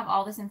aren't going to have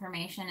all this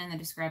information in the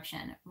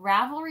description.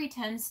 Ravelry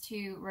tends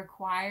to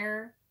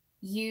require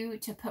you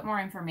to put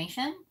more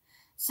information.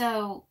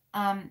 So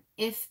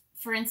if,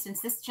 for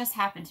instance, this just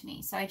happened to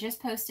me. So I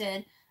just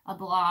posted a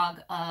blog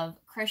of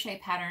crochet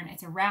pattern.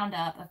 It's a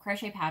roundup of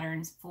crochet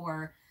patterns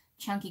for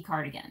chunky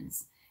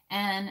cardigans.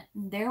 And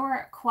there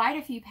were quite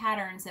a few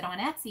patterns that on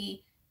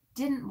Etsy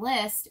didn't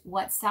list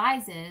what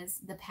sizes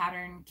the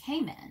pattern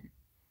came in.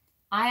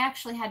 I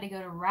actually had to go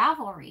to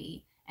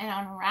Ravelry, and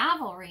on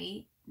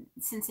Ravelry,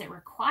 since it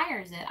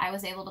requires it, I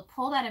was able to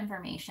pull that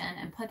information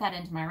and put that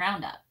into my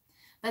roundup.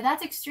 But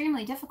that's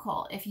extremely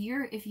difficult. If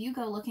you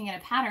go looking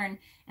at a pattern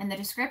and the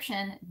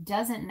description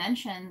doesn't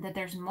mention that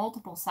there's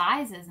multiple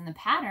sizes in the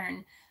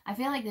pattern, I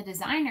feel like the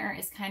designer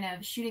is kind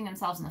of shooting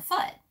themselves in the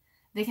foot.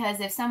 Because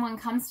if someone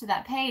comes to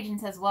that page and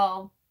says,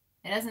 well,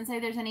 it doesn't say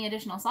there's any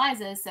additional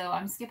sizes, so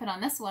I'm skipping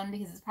on this one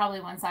because it's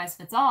probably one size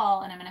fits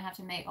all, and I'm going to have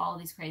to make all of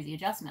these crazy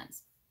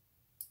adjustments.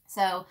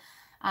 So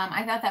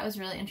I thought that was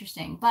really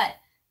interesting. But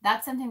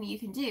that's something that you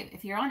can do.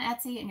 If you're on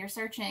Etsy and you're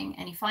searching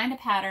and you find a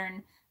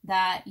pattern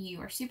that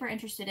you are super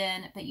interested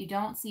in, but you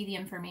don't see the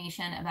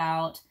information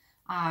about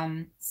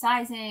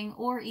sizing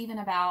or even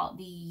about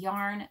the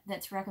yarn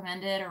that's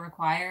recommended or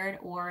required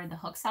or the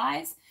hook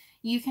size,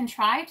 you can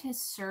try to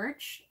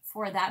search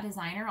for that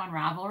designer on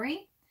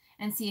Ravelry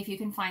and see if you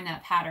can find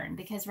that pattern,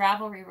 because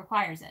Ravelry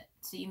requires it.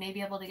 So you may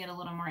be able to get a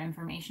little more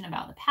information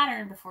about the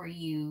pattern before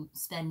you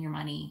spend your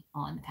money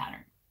on the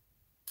pattern.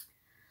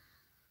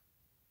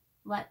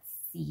 Let's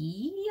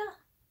see.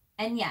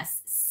 And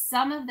yes,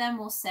 some of them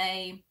will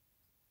say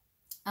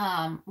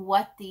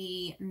what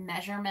the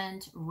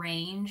measurement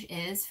range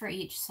is for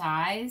each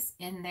size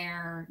in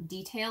their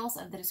details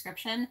of the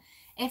description.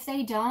 If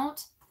they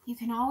don't, you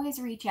can always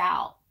reach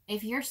out.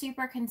 If you're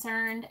super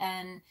concerned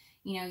and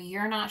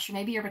you're not sure,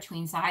 maybe you're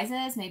between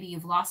sizes, maybe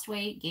you've lost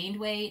weight, gained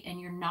weight,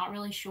 and you're not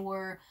really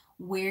sure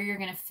where you're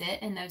going to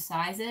fit in those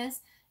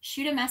sizes,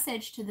 shoot a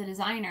message to the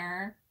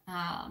designer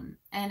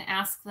and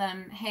ask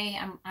them, hey,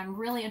 I'm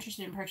really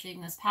interested in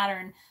purchasing this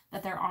pattern,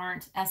 but there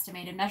aren't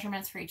estimated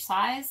measurements for each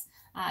size.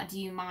 Do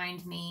you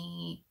mind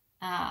me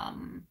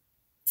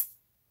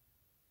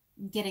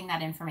getting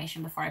that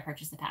information before I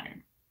purchase the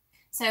pattern?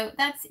 So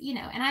that's,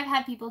 and I've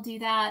had people do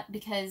that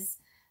because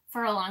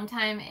for a long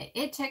time,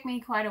 it took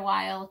me quite a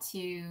while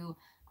to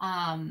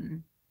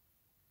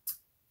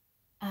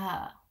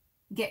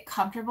get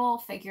comfortable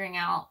figuring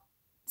out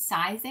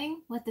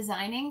sizing with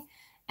designing.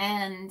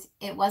 And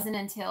it wasn't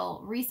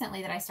until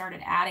recently that I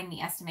started adding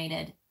the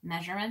estimated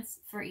measurements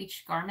for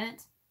each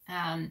garment.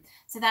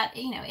 So that,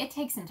 it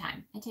takes some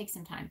time. It takes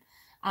some time.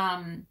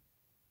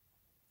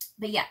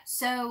 But yeah,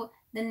 so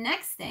the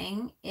next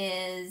thing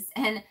is,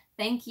 and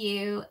thank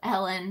you,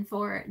 Ellen,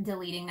 for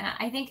deleting that.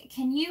 I think,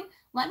 can you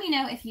let me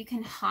know if you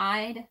can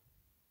hide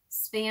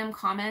spam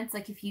comments?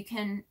 Like if you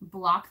can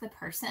block the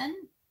person,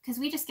 because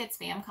we just get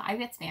spam. I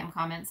get spam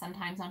comments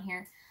sometimes on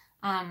here.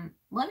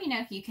 Let me know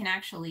if you can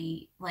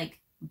actually like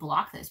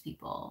block those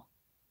people.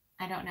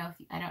 I don't know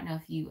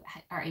if you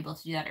are able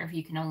to do that, or if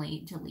you can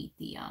only delete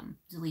the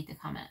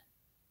comment.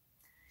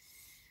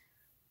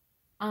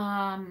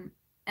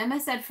 Emma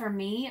said, for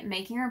me,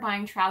 making or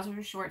buying trousers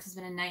or shorts has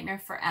been a nightmare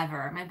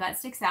forever. My butt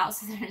sticks out,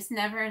 so there's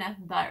never enough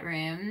butt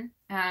room.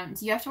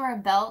 Do you have to wear a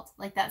belt?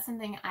 Like, that's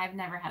something I've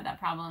never had that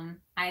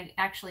problem. I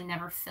actually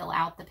never fill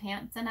out the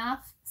pants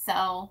enough,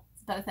 so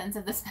it's both ends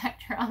of the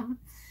spectrum.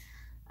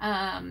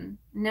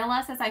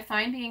 Nilla says, I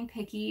find being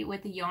picky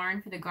with the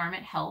yarn for the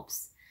garment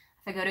helps.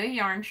 If I go to a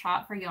yarn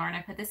shop for yarn,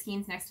 I put the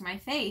skeins next to my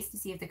face to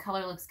see if the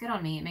color looks good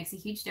on me. It makes a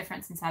huge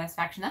difference in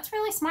satisfaction. That's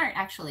really smart,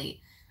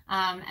 actually.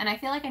 And I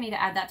feel like I need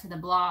to add that to the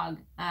blog,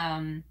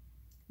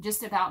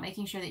 just about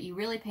making sure that you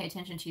really pay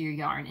attention to your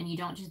yarn and you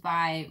don't just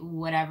buy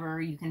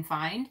whatever you can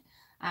find.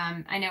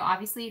 I know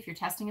obviously if you're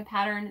testing a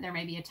pattern, there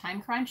may be a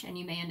time crunch and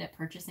you may end up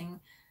purchasing,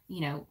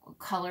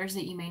 colors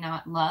that you may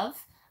not love.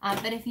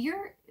 But if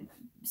you're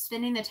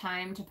spending the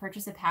time to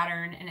purchase a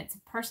pattern and it's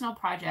a personal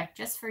project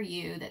just for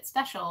you that's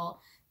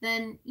special,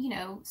 then,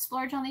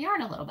 splurge on the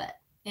yarn a little bit.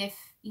 If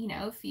you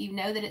know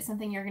that it's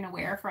something you're going to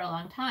wear for a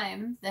long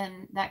time,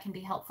 then that can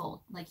be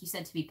helpful, like you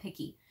said, to be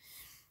picky.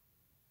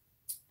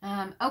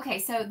 Okay,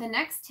 so the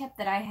next tip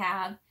that I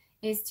have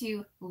is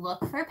to look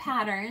for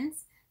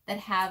patterns that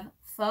have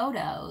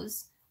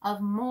photos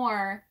of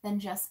more than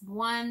just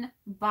one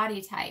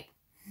body type,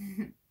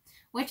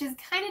 which is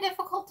kind of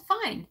difficult to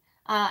find.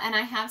 And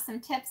I have some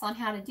tips on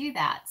how to do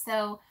that.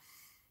 So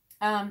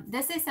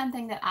this is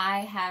something that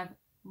I have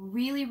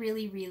really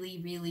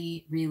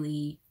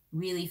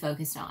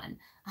focused on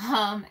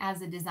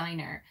as a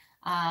designer.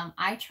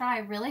 I try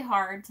really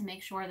hard to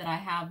make sure that I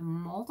have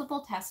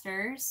multiple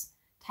testers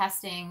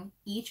testing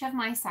each of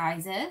my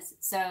sizes.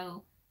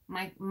 So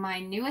my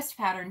newest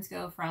patterns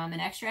go from an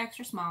extra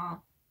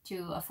small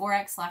to a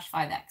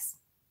 4X/5X.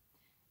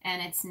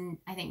 And it's,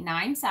 I think,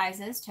 9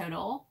 sizes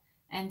total.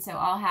 And so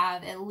I'll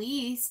have at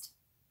least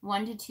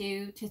 1 to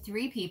 2 to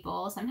 3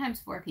 people, sometimes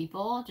 4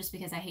 people, just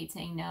because I hate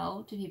saying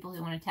no to people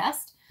who want to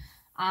test.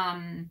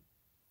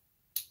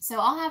 So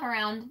I'll have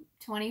around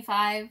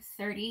 25,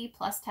 30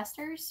 plus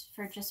testers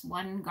for just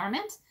one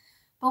garment.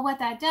 But what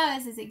that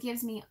does is it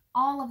gives me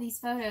all of these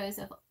photos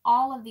of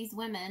all of these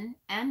women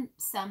and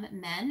some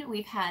men.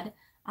 We've had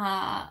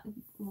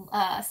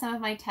some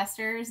of my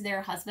testers,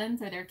 their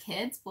husbands or their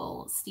kids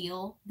will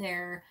steal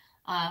their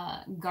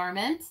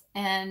garment,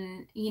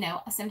 and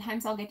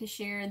sometimes I'll get to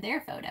share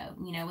their photo,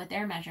 with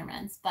their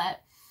measurements.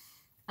 But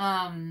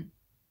I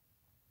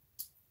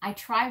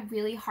try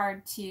really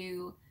hard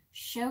to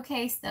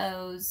showcase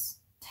those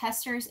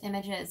testers'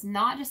 images,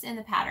 not just in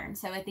the pattern.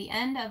 So at the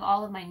end of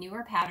all of my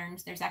newer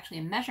patterns, there's actually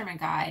a measurement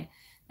guide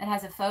that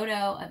has a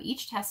photo of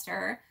each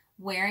tester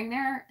wearing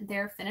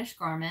their finished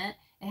garment.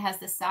 It has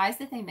the size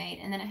that they made,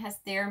 and then it has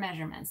their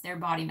measurements, their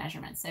body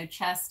measurements. So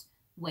chest,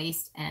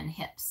 waist, and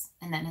hips,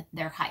 and then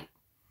their height.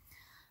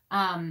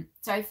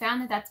 So I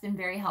found that that's been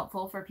very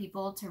helpful for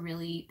people to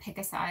really pick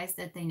a size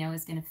that they know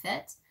is going to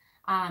fit.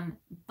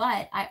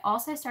 But I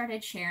also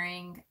started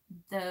sharing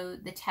the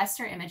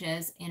tester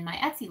images in my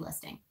Etsy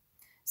listing.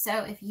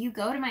 So if you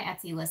go to my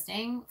Etsy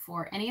listing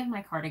for any of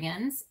my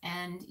cardigans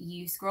and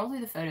you scroll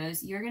through the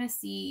photos, you're going to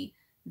see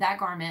that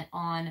garment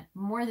on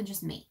more than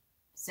just me.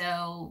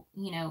 So,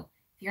 you know,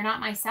 if you're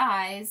not my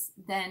size,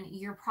 then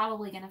you're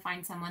probably going to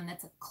find someone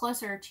that's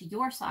closer to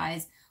your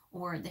size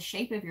or the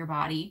shape of your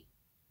body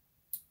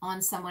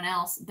on someone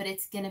else, but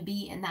it's going to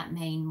be in that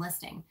main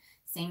listing.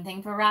 Same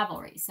thing for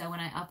Ravelry. So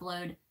when I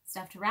upload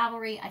stuff to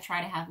Ravelry, I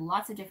try to have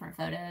lots of different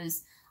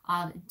photos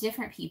of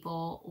different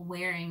people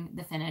wearing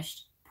the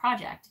finished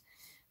project.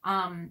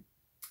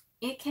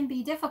 It can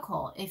be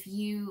difficult if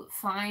you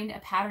find a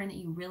pattern that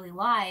you really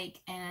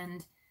like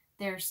and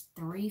there's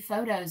 3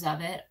 photos of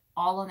it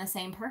all on the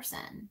same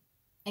person.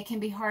 It can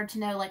be hard to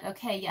know, like,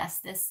 okay, yes,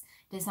 this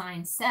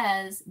design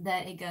says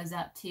that it goes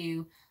up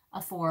to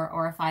a 4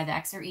 or a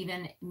 5X, or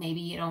even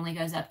maybe it only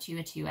goes up to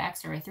a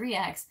 2X or a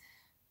 3X,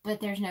 but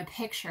there's no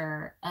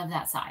picture of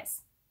that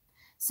size.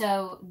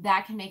 So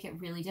that can make it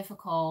really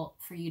difficult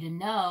for you to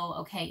know,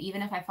 okay,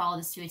 even if I follow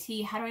this to a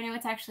T, how do I know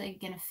it's actually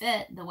going to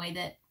fit the way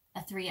that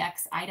a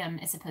 3X item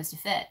is supposed to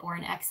fit, or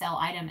an XL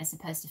item is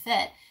supposed to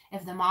fit,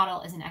 if the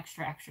model is an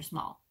extra, extra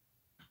small?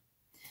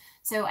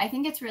 So I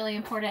think it's really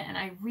important, and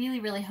I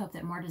really, really hope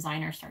that more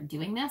designers start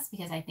doing this,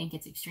 because I think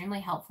it's extremely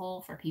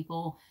helpful for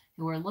people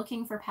who are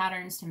looking for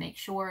patterns to make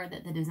sure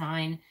that the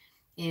design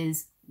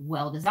is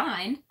well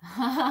designed,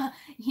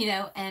 you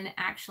know, and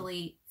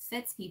actually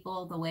fits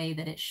people the way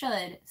that it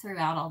should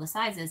throughout all the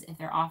sizes if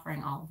they're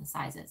offering all of the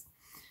sizes.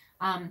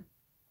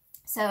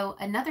 So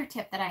another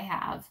tip that I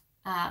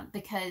have,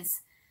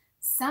 because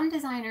some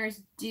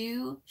designers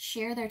do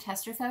share their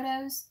tester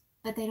photos,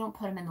 but they don't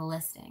put them in the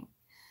listing.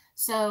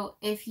 So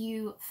if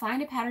you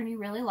find a pattern you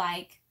really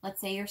like,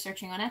 let's say you're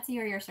searching on Etsy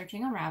or you're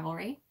searching on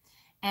Ravelry,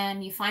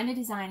 and you find a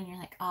design and you're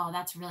like, oh,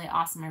 that's really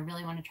awesome, I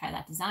really want to try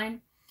that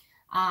design,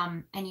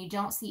 and you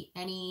don't see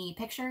any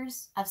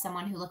pictures of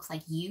someone who looks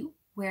like you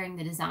wearing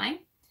the design,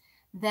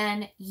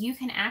 then you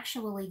can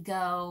actually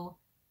go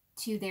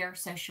to their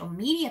social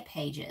media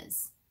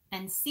pages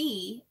and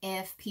see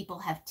if people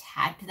have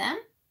tagged them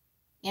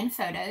in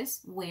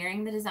photos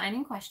wearing the design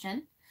in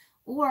question,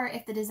 or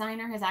if the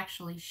designer has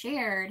actually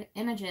shared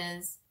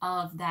images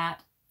of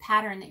that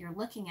pattern that you're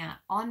looking at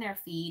on their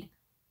feed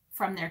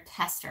from their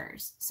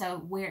testers.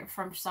 So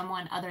from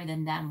someone other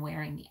than them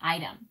wearing the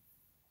item.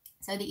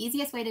 So the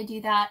easiest way to do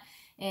that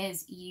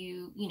is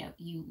you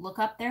look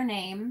up their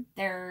name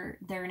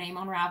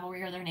on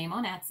Ravelry or their name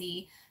on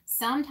Etsy.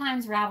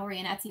 Sometimes Ravelry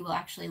and Etsy will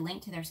actually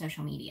link to their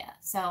social media.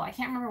 So I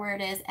can't remember where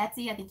it is.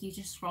 Etsy, I think you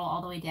just scroll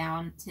all the way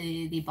down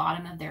to the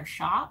bottom of their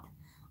shop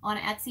on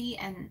Etsy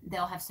and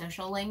they'll have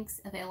social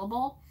links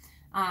available.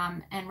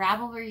 And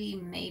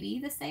Ravelry may be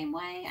the same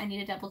way. I need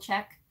to double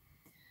check.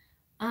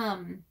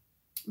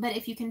 But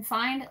if you can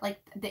find, like,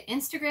 the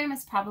Instagram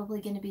is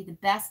probably going to be the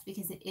best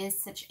because it is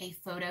such a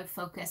photo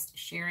focused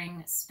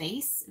sharing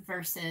space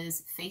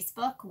versus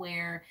Facebook,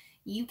 where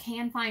you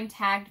can find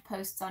tagged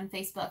posts on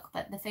Facebook,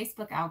 but the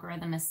Facebook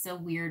algorithm is so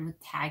weird with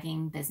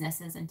tagging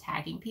businesses and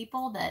tagging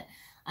people that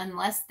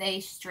unless they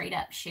straight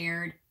up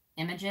shared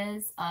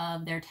images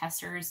of their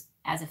testers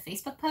as a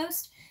Facebook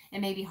post,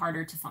 it may be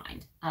harder to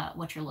find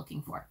what you're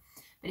looking for.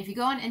 But if you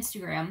go on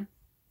Instagram,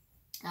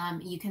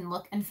 you can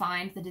look and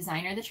find the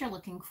designer that you're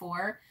looking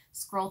for,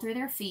 scroll through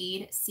their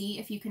feed, see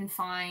if you can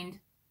find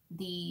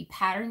the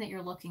pattern that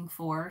you're looking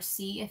for,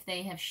 see if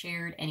they have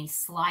shared any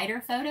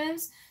slider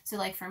photos. So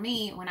like for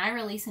me, when I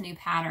release a new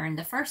pattern,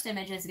 the first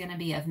image is going to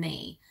be of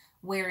me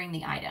wearing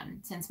the item,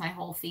 since my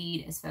whole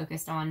feed is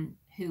focused on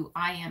who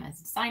I am as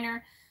a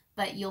designer.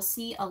 But you'll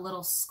see a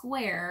little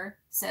square,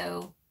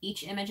 so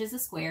each image is a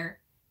square.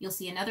 You'll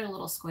see another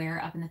little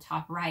square up in the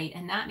top right,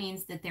 and that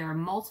means that there are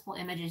multiple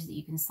images that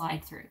you can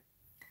slide through.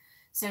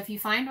 So if you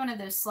find one of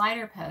those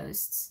slider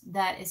posts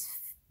that is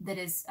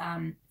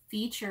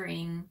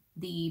featuring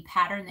the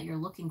pattern that you're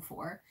looking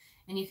for,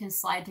 and you can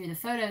slide through the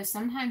photos,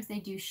 sometimes they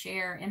do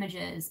share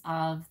images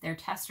of their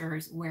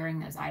testers wearing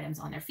those items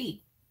on their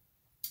feed.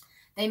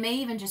 They may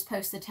even just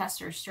post the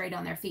testers straight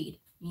on their feed.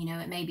 You know,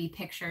 it may be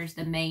pictures,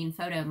 the main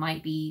photo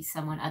might be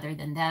someone other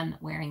than them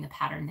wearing the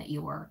pattern that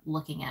you're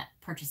looking at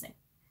purchasing.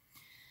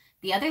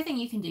 The other thing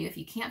you can do if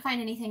you can't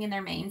find anything in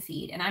their main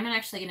feed, and I'm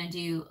actually going to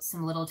do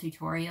some little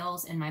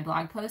tutorials in my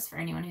blog post for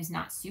anyone who's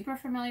not super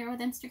familiar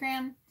with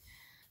Instagram.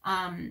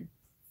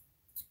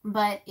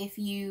 But if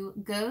you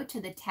go to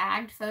the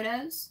tagged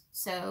photos,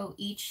 so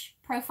each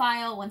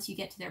profile, once you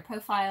get to their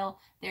profile,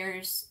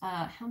 there's,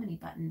 how many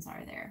buttons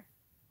are there?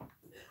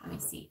 Let me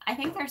see. I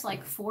think there's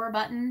like 4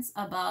 buttons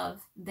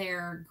above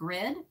their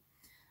grid.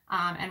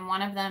 And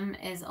one of them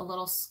is a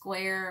little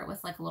square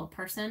with like a little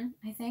person,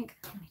 I think.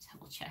 Let me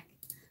double check.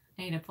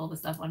 I need to pull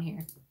this up on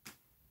here.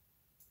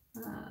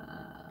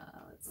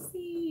 Let's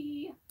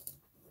see.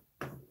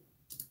 Let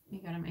me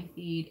go to my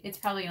feed. It's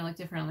probably gonna look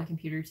different on the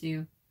computer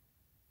too.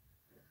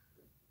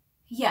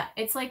 Yeah,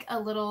 it's like a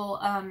little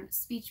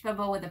speech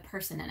bubble with a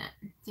person in it.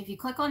 So if you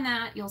click on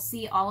that, you'll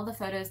see all of the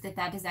photos that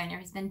that designer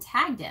has been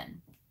tagged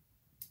in.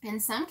 In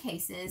some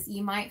cases,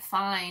 you might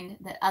find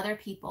that other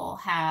people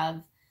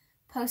have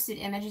posted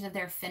images of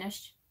their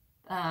finished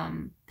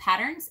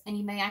patterns, and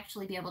you may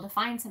actually be able to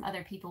find some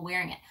other people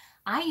wearing it.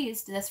 I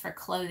used this for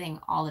clothing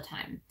all the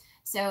time.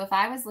 So if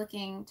I was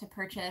looking to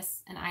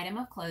purchase an item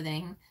of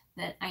clothing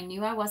that I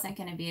knew I wasn't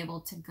going to be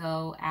able to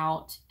go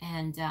out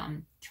and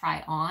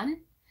try on,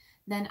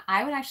 then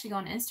I would actually go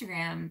on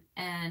Instagram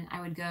and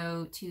I would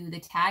go to the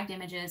tagged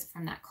images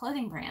from that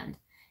clothing brand,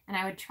 and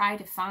I would try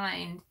to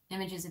find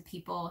images of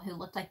people who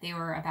looked like they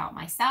were about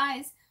my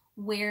size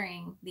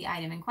wearing the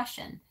item in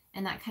question.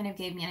 And that kind of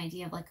gave me an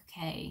idea of like,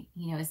 okay,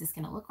 you know, is this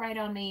going to look right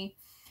on me?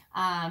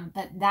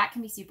 But that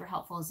can be super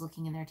helpful, is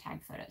looking in their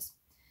tagged photos.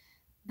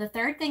 The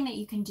third thing that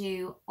you can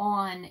do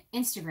on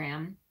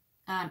Instagram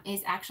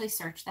is actually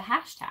search the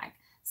hashtag.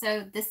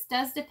 So this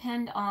does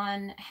depend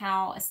on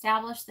how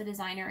established the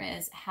designer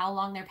is, how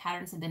long their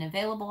patterns have been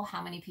available,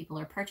 how many people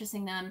are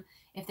purchasing them,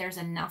 if there's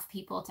enough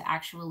people to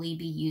actually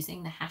be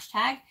using the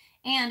hashtag,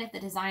 and if the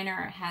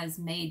designer has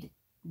made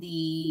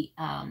the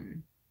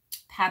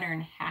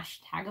pattern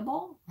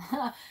hashtagable.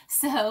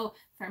 So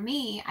for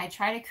me, I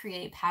try to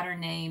create pattern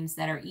names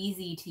that are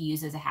easy to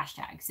use as a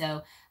hashtag. So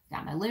I've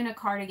got my Luna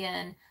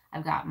cardigan,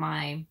 I've got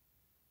my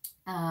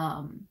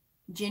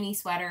Ginny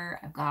sweater,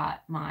 I've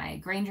got my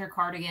Granger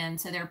cardigan.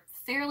 So they're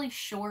fairly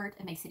short.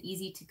 It makes it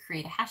easy to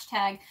create a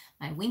hashtag.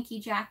 My Winky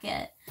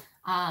jacket.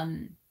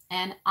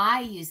 And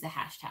I use the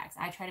hashtags.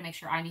 I try to make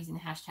sure I'm using the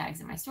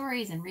hashtags in my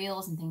stories and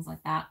reels and things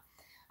like that.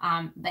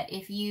 But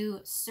if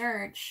you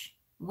search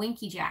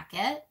Winky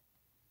jacket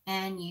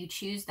and you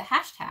choose the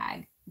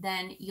hashtag,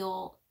 then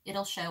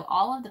it'll show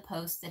all of the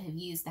posts that have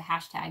used the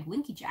hashtag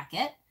Winky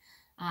jacket,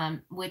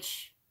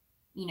 which,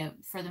 you know,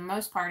 for the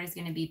most part is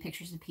going to be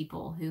pictures of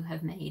people who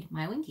have made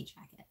my Winky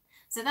jacket.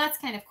 So that's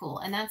kind of cool.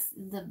 And that's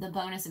the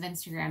bonus of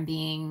Instagram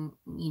being,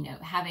 you know,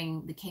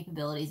 having the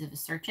capabilities of a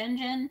search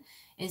engine,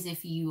 is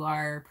if you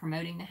are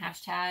promoting the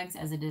hashtags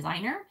as a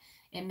designer,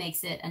 it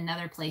makes it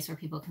another place where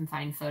people can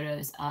find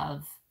photos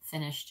of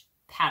finished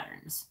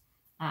patterns,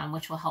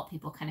 which will help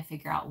people kind of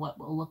figure out what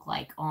will look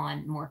like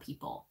on more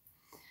people.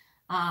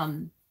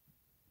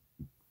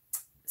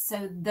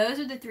 So those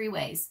are the three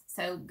ways.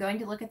 So going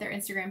to look at their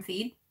Instagram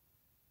feed,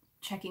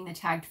 checking the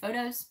tagged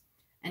photos,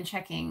 and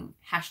checking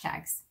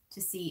hashtags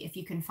to see if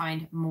you can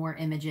find more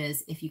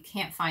images, if you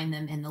can't find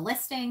them in the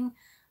listing,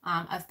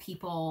 of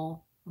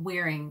people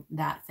wearing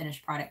that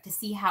finished product, to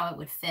see how it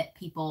would fit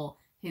people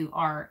who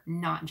are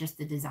not just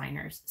the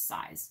designer's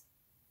size.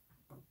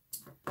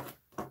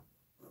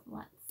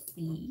 Let's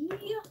see.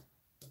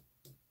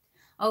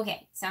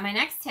 Okay, so my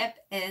next tip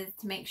is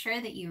to make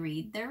sure that you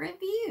read the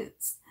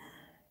reviews.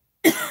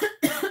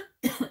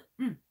 I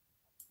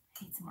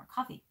need some more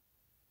coffee.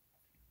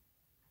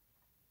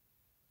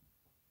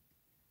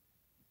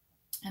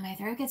 And my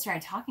throat gets dry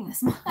talking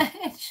this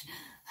much.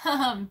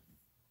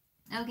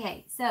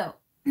 Okay, so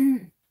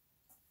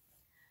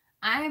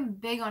I'm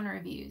big on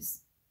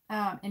reviews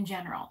in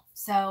general.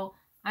 So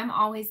I'm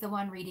always the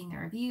one reading the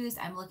reviews.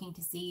 I'm looking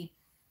to see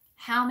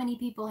how many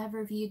people have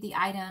reviewed the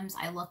items.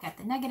 I look at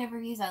the negative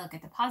reviews. I look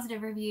at the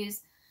positive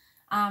reviews.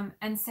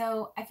 And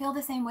so I feel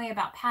the same way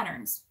about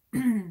patterns.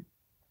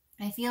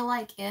 I feel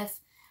like if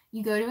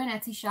you go to an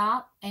Etsy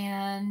shop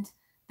and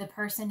the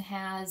person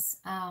has...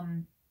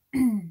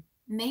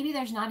 maybe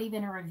there's not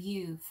even a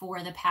review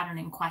for the pattern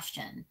in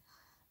question.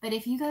 But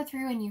if you go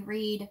through and you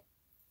read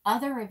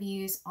other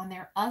reviews on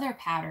their other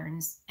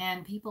patterns,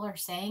 and people are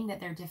saying that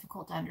they're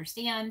difficult to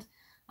understand,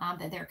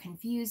 that they're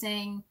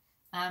confusing,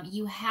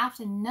 you have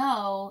to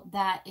know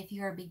that if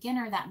you're a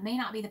beginner, that may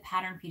not be the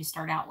pattern for you to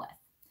start out with.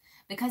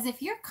 Because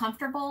if you're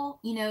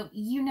comfortable, you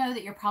know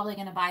that you're probably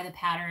going to buy the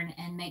pattern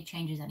and make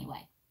changes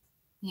anyway.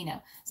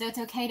 So it's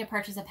okay to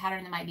purchase a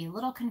pattern that might be a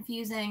little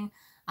confusing,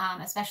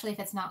 especially if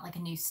it's not like a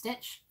new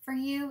stitch for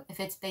you.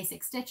 If it's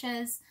basic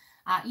stitches,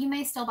 you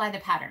may still buy the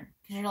pattern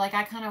because you're like,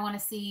 I kind of want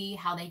to see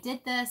how they did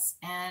this.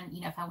 And,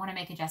 if I want to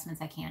make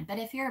adjustments, I can. But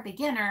if you're a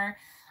beginner,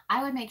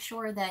 I would make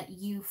sure that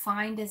you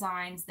find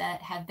designs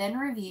that have been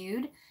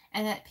reviewed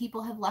and that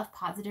people have left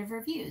positive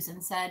reviews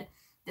and said,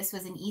 this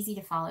was an easy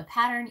to follow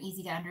pattern,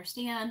 easy to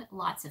understand,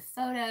 lots of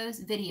photos,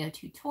 video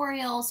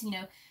tutorials.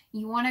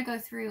 You want to go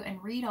through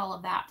and read all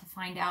of that to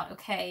find out,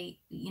 okay,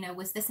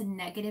 was this a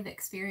negative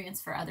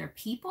experience for other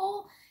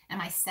people?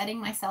 Am I setting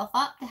myself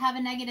up to have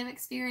a negative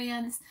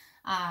experience?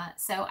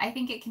 So I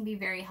think it can be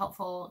very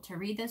helpful to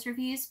read those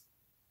reviews.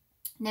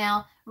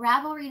 Now,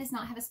 Ravelry does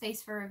not have a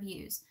space for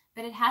reviews,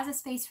 but it has a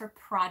space for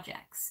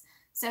projects.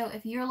 So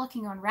if you're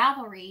looking on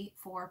Ravelry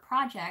for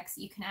projects,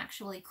 you can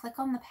actually click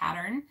on the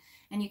pattern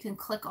and you can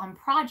click on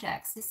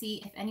projects to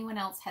see if anyone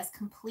else has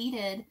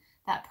completed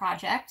that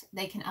project,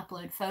 they can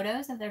upload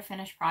photos of their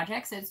finished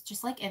project. So it's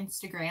just like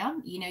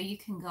Instagram. You know, you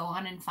can go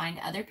on and find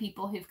other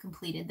people who've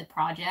completed the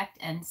project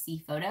and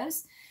see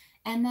photos.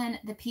 And then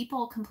the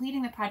people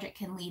completing the project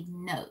can leave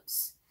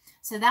notes.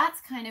 So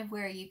that's kind of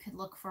where you could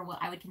look for what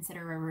I would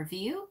consider a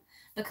review,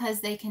 because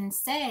they can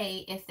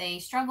say if they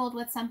struggled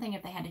with something,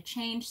 if they had to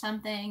change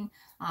something,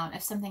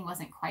 if something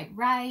wasn't quite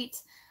right.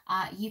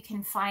 You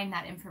can find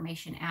that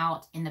information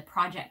out in the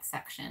project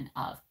section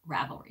of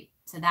Ravelry.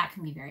 So that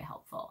can be very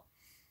helpful.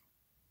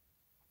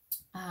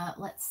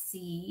 Let's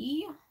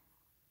see.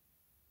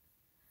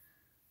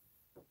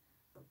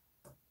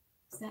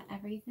 Is that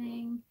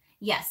everything?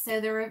 Yes, so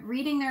they're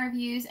reading their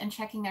reviews and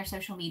checking their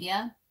social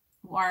media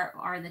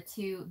are the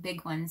two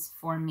big ones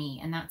for me,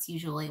 and that's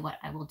usually what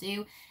I will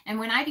do. And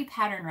when I do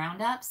pattern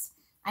roundups,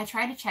 I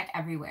try to check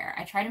everywhere.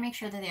 I try to make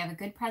sure that they have a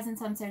good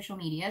presence on social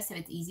media so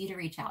it's easy to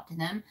reach out to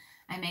them.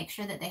 I make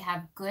sure that they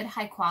have good,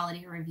 high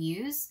quality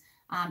reviews,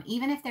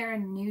 even if they're a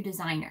new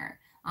designer.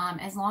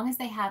 As long as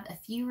they have a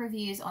few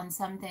reviews on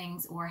some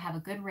things or have a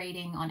good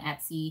rating on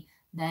Etsy,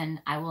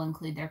 then I will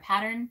include their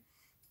pattern.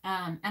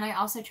 And I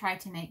also try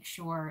to make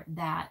sure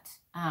that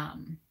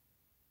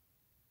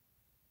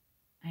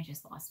I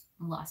just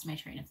lost my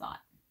train of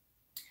thought.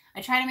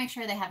 I try to make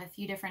sure they have a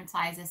few different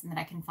sizes and that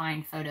I can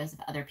find photos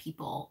of other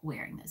people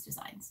wearing those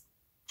designs.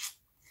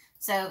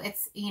 So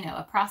it's, you know,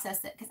 a process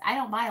that, because I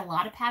don't buy a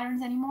lot of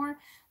patterns anymore.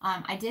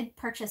 I did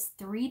purchase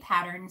 3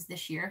 patterns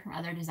this year from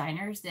other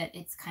designers that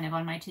it's kind of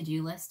on my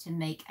to-do list to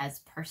make as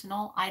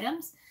personal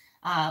items.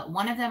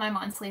 One of them I'm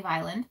on Sleeve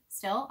Island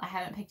still. I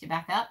haven't picked it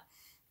back up.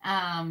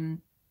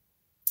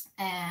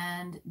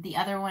 And the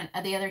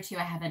other 2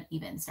 I haven't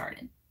even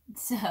started.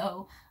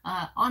 So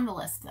on the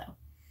list though.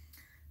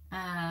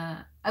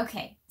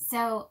 Okay,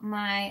 so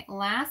my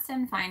last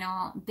and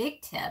final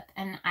big tip,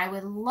 and I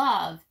would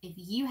love if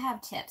you have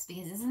tips,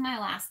 because this is my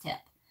last tip.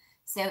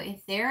 So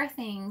if there are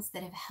things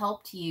that have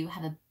helped you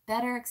have a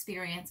better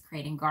experience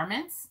creating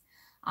garments,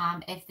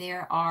 if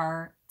there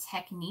are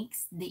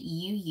techniques that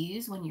you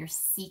use when you're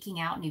seeking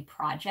out new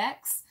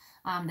projects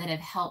that have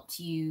helped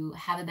you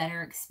have a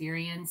better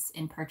experience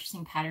in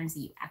purchasing patterns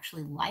that you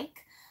actually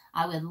like,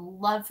 I would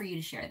love for you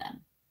to share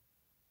them.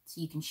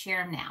 So you can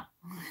share them now.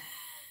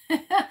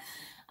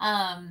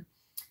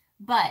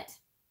 But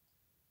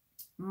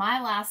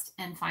my last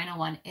and final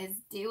one is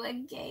do a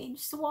gauge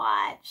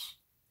swatch.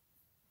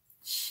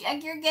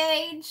 Check your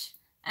gauge.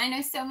 I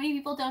know so many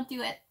people don't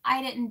do it.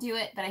 I didn't do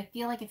it, but I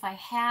feel like if I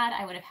had,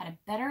 I would have had a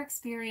better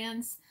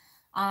experience,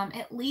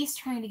 at least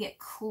trying to get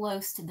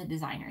close to the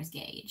designer's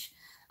gauge.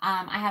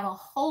 I have a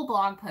whole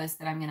blog post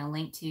that I'm going to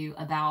link to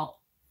about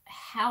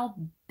how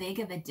big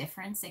of a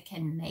difference it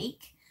can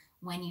make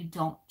when you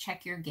don't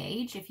check your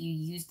gauge, if you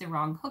use the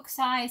wrong hook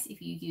size,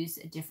 if you use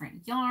a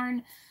different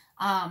yarn.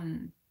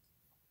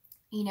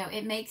 You know,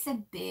 it makes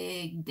a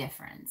big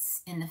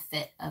difference in the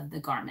fit of the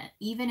garment.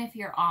 Even if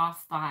you're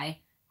off by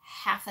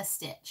half a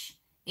stitch,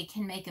 it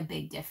can make a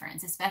big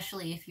difference,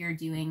 especially if you're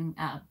doing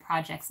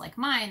projects like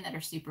mine that are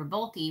super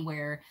bulky,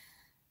 where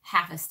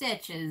half a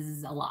stitch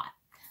is a lot.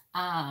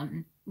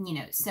 You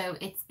know, so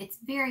it's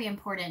very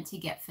important to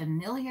get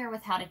familiar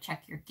with how to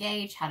check your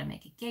gauge, how to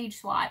make a gauge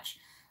swatch,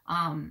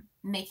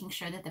 making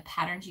sure that the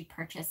patterns you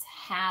purchase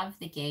have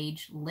the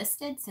gauge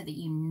listed so that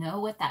you know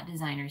what that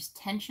designer's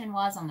intention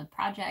was on the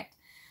project.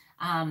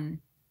 And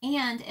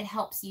it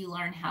helps you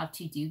learn how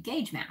to do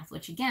gauge math,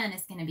 which again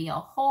is going to be a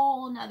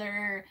whole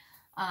nother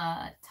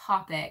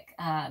topic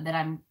that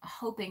I'm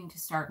hoping to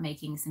start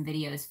making some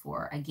videos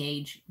for, a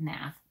gauge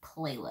math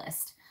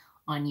playlist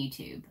on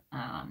YouTube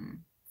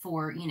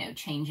for, you know,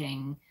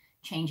 changing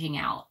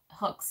out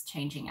hooks,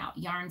 changing out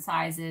yarn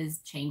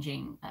sizes,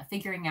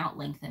 figuring out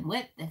length and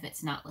width if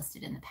it's not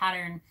listed in the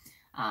pattern,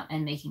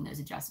 and making those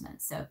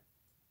adjustments. So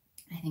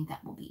I think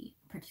that will be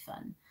pretty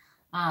fun.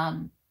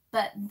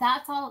 But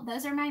that's all.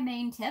 Those are my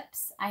main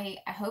tips. I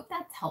hope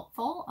that's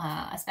helpful,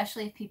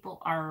 especially if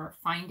people are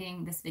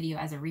finding this video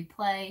as a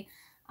replay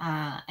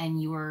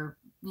and you are,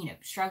 you know,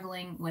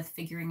 struggling with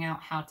figuring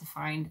out how to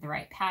find the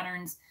right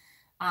patterns.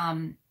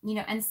 You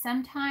know, and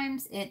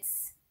sometimes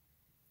it's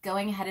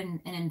going ahead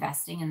and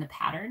investing in the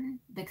pattern,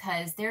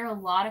 because there are a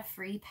lot of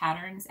free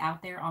patterns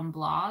out there on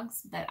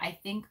blogs. But I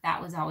think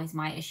that was always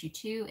my issue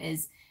too,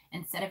 is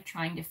instead of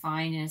trying to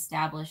find an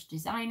established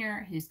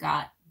designer who's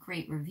got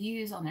great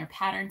reviews on their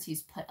patterns,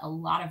 who's put a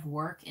lot of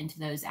work into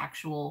those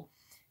actual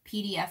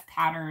PDF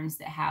patterns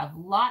that have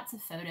lots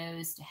of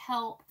photos to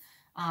help,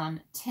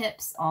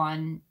 tips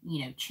on,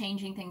 you know,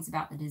 changing things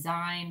about the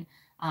design,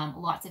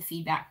 lots of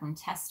feedback from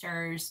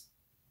testers,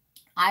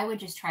 I would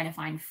just try to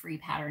find free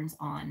patterns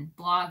on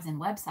blogs and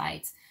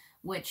websites,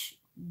 which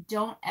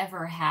don't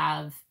ever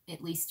have,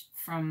 at least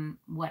from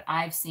what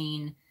I've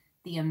seen,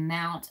 the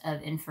amount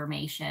of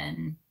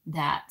information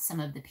that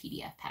some of the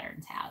PDF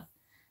patterns have.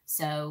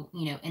 So,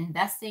 you know,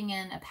 investing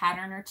in a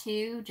pattern or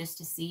two just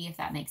to see if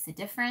that makes a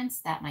difference,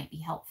 that might be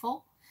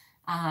helpful.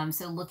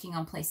 So looking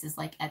on places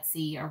like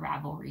Etsy or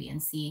Ravelry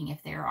and seeing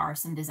if there are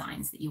some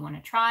designs that you want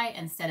to try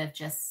instead of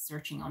just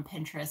searching on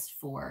Pinterest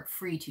for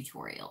free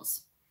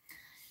tutorials.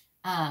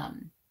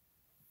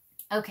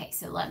 Okay,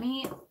 so let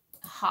me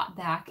hop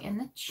back in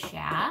the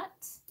chat.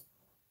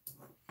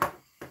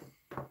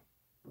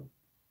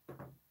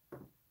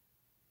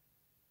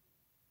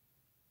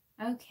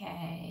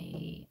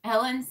 Okay,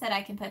 Ellen said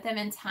I can put them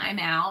in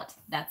timeout.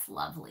 That's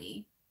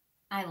lovely.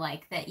 I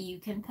like that you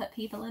can put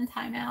people in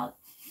timeout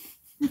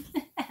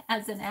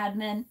as an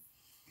admin.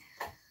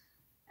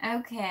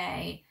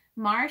 Okay,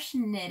 Marsh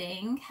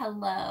Knitting,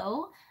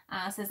 hello,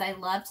 says I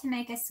love to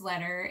make a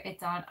sweater.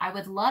 I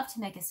would love to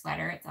make a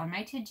sweater. It's on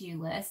my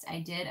to-do list. I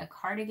did a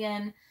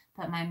cardigan,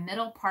 but my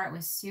middle part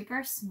was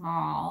super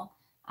small.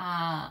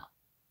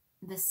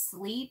 The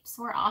sleeves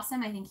were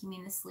awesome. I think you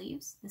mean the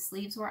sleeves. The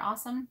sleeves were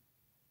awesome.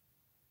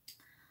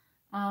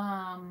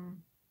 And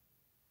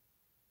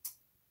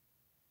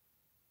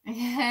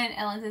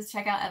Ellen says,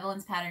 check out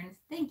Evelyn's patterns.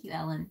 Thank you,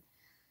 Ellen.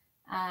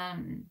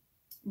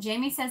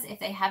 Jamie says, if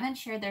they haven't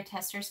shared their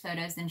testers'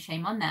 photos, then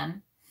shame on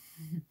them.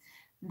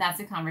 That's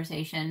a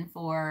conversation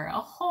for a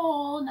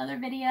whole nother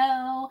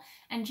video.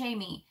 And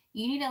Jamie,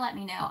 you need to let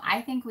me know.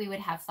 I think we would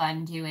have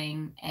fun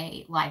doing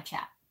a live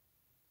chat.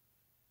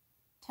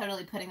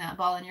 Totally putting that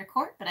ball in your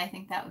court, but I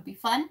think that would be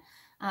fun.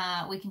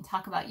 We can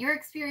talk about your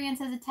experience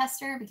as a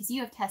tester because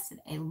you have tested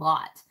a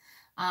lot.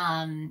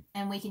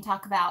 And we can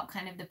talk about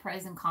kind of the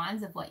pros and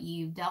cons of what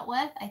you've dealt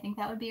with. I think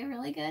that would be a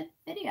really good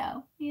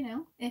video, you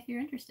know, if you're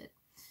interested.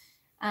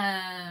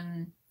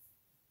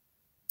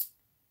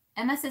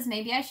 Emma says,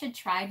 maybe I should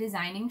try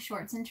designing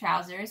shorts and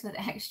trousers with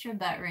extra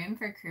butt room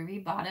for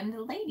curvy bottomed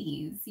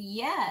ladies.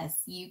 Yes,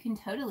 you can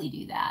totally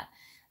do that.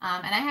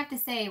 And I have to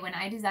say, when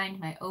I designed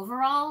my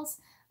overalls,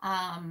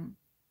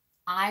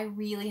 I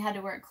really had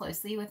to work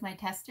closely with my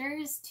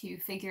testers to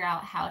figure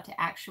out how to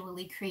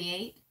actually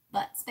create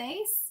butt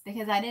space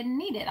because I didn't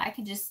need it. I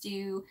could just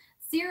do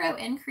 0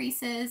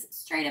 increases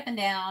straight up and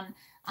down.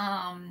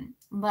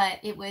 But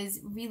it was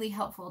really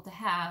helpful to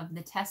have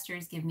the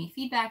testers give me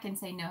feedback and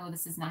say, no,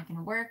 this is not going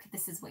to work.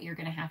 This is what you're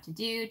going to have to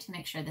do to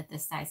make sure that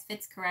this size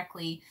fits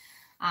correctly.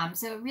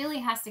 So it really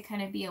has to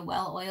kind of be a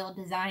well-oiled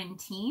design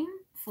team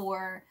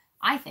for,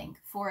 I think,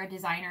 for a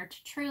designer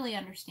to truly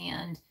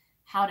understand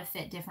how to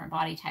fit different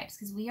body types,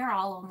 because we are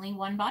all only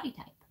one body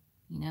type,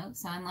 you know?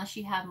 So unless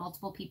you have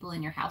multiple people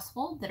in your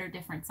household that are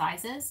different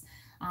sizes,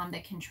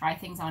 that can try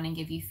things on and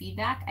give you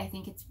feedback, I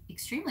think it's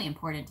extremely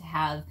important to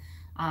have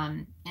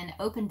an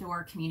open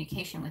door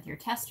communication with your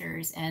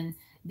testers and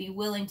be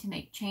willing to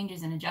make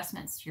changes and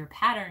adjustments to your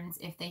patterns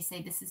if they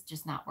say this is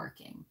just not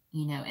working,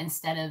 you know,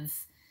 instead of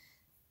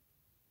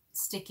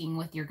sticking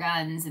with your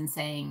guns and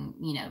saying,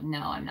 you know,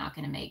 no, I'm not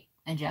going to make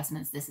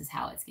adjustments. This is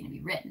how it's going to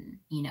be written,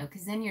 you know,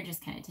 because then you're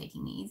just kind of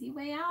taking the easy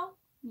way out,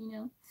 you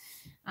know.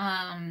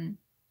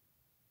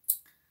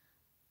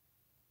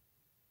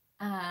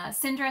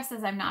 Cindra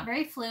says, I'm not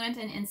very fluent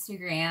in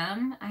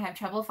Instagram. I have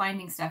trouble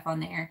finding stuff on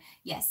there.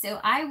 Yes,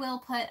 so I will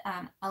put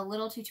a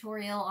little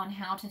tutorial on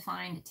how to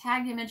find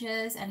tagged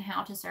images and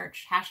how to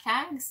search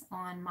hashtags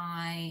on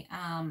my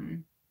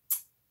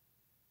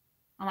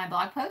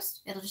blog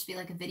post. It'll just be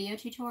like a video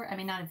tutorial. I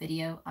mean, not a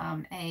video,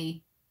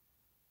 a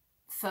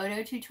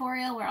photo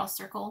tutorial where I'll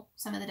circle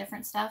some of the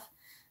different stuff.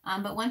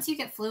 But once you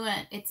get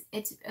fluent, it's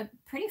a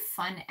pretty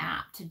fun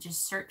app to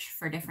just search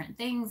for different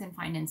things and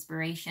find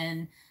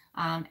inspiration.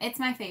 It's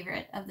my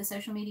favorite of the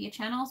social media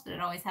channels, but it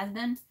always has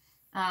been.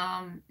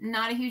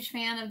 Not a huge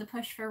fan of the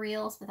push for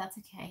reels, but that's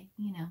okay.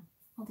 You know,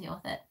 I'll deal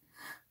with it.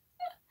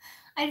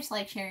 I just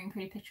like sharing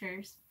pretty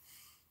pictures.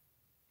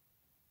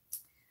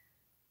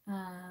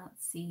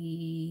 Let's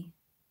see.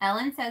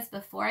 Ellen says,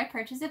 before I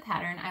purchase a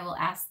pattern, I will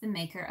ask the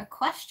maker a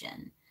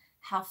question.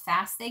 How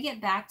fast they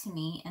get back to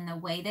me and the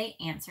way they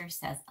answer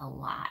says a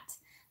lot.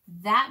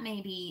 That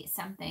may be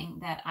something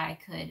that I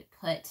could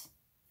put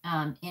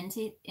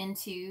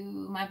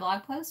into my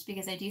blog post,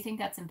 because I do think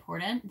that's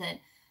important, that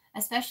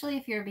especially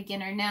if you're a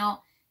beginner.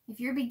 Now,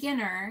 if you're a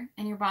beginner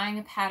and you're buying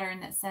a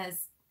pattern that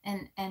says,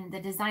 and the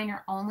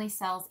designer only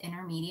sells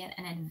intermediate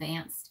and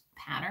advanced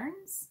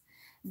patterns,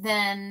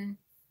 then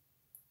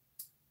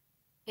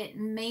it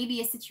may be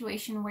a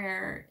situation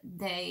where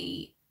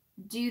they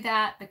do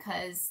that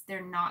because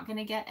they're not going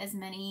to get as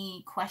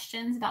many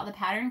questions about the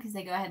pattern, because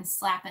they go ahead and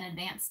slap an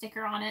advanced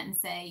sticker on it and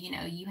say, you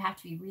know, you have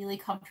to be really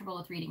comfortable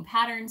with reading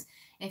patterns.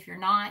 If you're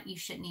not, you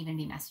shouldn't even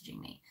be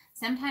messaging me.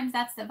 Sometimes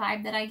that's the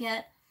vibe that I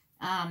get.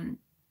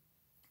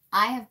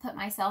 I have put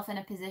myself in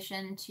a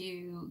position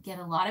to get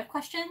a lot of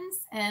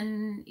questions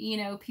and, you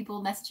know,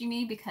 people messaging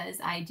me because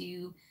I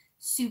do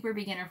super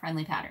beginner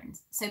friendly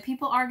patterns. So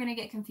people are going to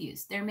get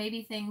confused. There may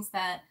be things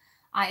that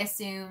I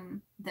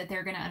assume that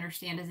they're going to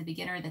understand as a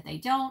beginner that they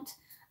don't.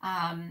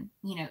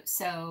 You know,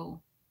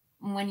 so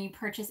when you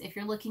purchase, if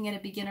you're looking at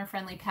a beginner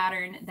friendly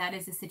pattern, that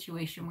is a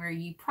situation where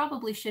you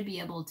probably should be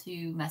able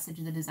to message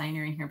the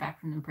designer and hear back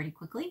from them pretty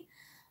quickly.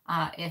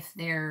 If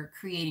they're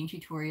creating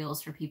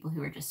tutorials for people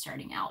who are just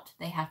starting out,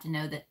 they have to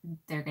know that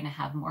they're going to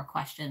have more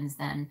questions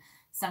than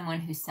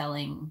someone who's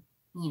selling,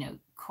 you know,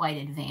 quite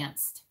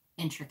advanced,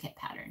 intricate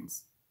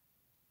patterns.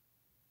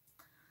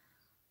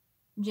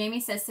 Jamie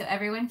says, so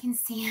everyone can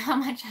see how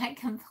much I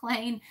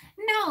complain.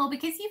 No,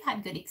 because you've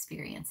had good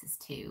experiences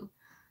too.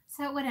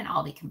 So it wouldn't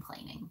all be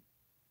complaining.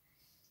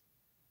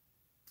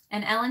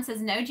 And Ellen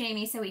says, no,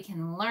 Jamie, so we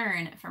can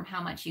learn from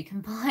how much you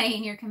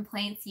complain. Your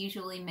complaints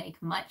usually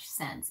make much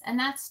sense. And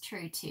that's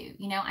true too.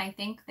 You know, I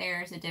think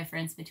there's a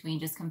difference between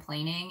just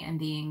complaining and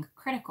being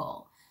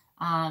critical.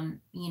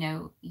 You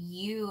know,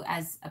 you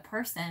as a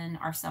person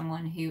are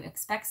someone who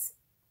expects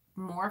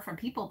more from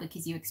people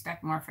because you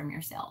expect more from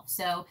yourself.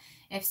 So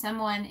if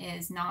someone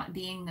is not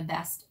being the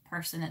best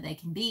person that they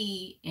can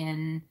be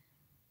in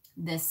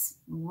this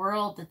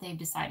world that they've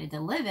decided to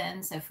live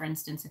in, so for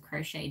instance, a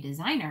crochet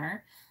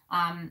designer,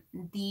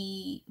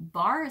 the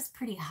bar is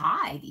pretty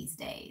high these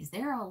days.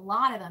 There are a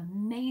lot of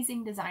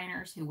amazing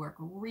designers who work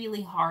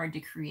really hard to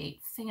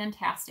create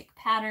fantastic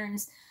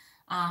patterns,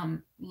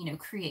 you know,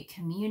 create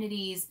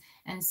communities.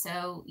 And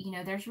so, you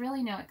know, there's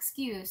really no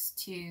excuse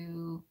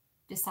to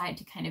decide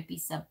to kind of be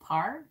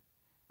subpar,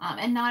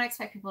 and not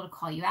expect people to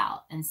call you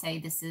out and say,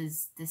 this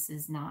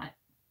is not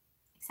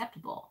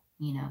acceptable,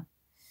 you know.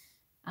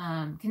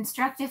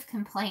 Constructive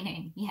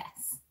complaining.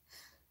 Yes.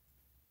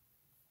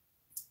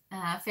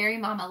 Fairy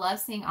Mama, love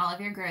seeing all of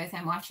your growth.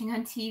 I'm watching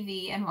on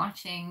TV and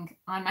watching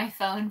on my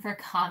phone for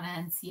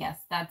comments. Yes,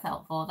 that's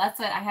helpful. That's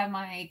what I have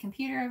my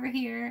computer over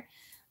here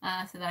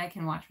so that I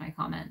can watch my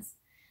comments.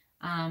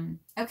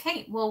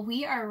 Okay, well,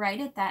 we are right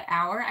at that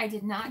hour. I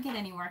did not get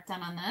any work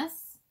done on this,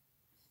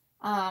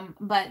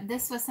 but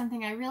this was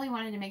something I really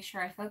wanted to make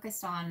sure I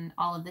focused on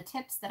all of the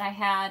tips that I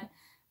had.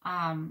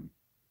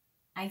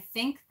 I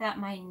think that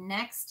my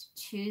next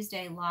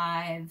Tuesday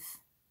live,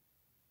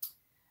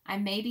 I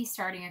may be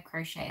starting a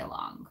crochet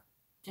along,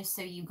 just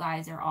so you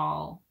guys are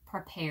all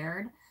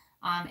prepared.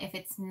 If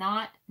it's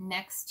not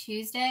next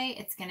Tuesday,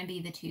 it's going to be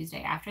the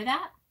Tuesday after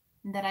that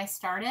I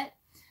start it.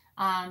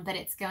 But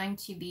it's going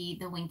to be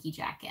the Winky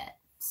jacket.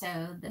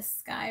 So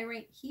this guy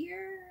right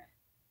here,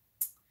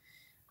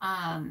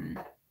 I'm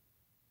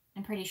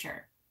pretty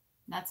sure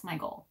that's my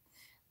goal.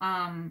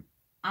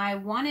 I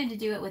wanted to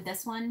do it with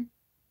this one,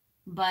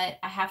 but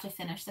I have to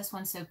finish this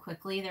one so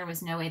quickly. There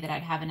was no way that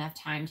I'd have enough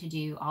time to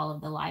do all of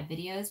the live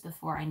videos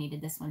before I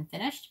needed this one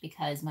finished,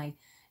 because my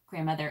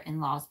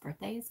grandmother-in-law's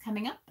birthday is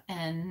coming up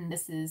and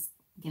this is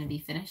going to be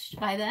finished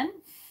by then.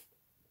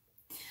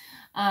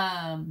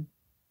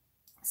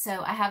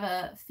 So I have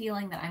a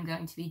feeling that I'm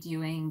going to be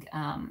doing,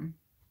 I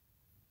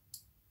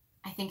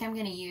think I'm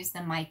going to use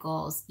the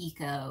Michaels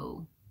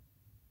Eco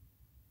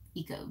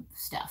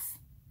stuff,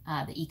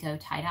 the Eco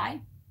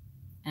tie-dye.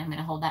 And I'm going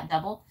to hold that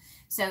double.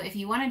 So if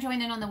you want to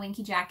join in on the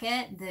Winky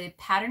jacket, the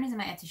pattern is in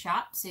my Etsy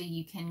shop. So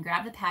you can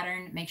grab the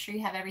pattern, make sure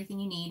you have everything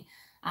you need.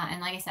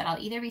 And like I said,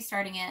 I'll either be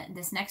starting it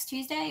this next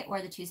Tuesday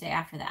or the Tuesday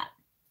after that.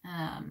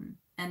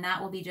 And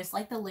that will be just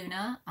like the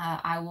Luna.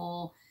 I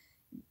will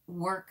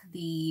work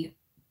the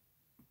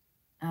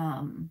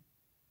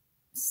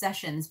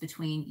sessions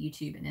between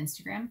YouTube and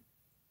Instagram.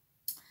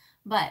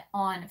 But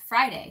on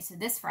Friday, so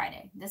this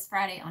Friday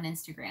on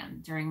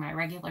Instagram, during my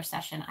regular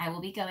session, I will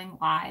be going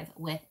live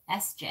with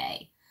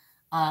SJ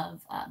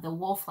of the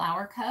Wool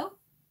Flower Co.,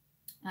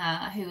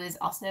 who is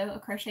also a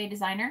crochet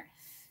designer.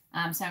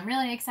 So I'm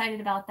really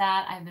excited about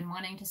that. I've been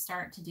wanting to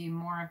start to do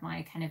more of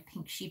my kind of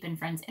Pink Sheep and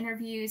Friends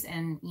interviews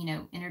and, you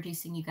know,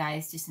 introducing you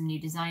guys to some new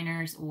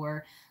designers,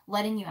 or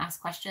letting you ask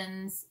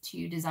questions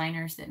to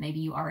designers that maybe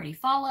you already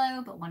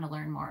follow but want to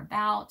learn more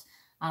about.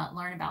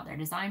 Learn about their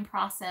design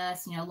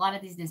process. You know, a lot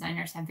of these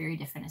designers have very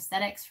different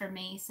aesthetics from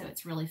me, so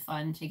it's really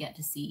fun to get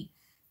to see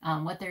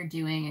what they're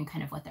doing and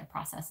kind of what their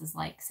process is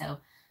like. So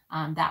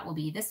that will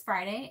be this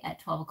Friday at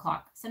 12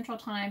 o'clock Central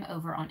Time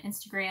over on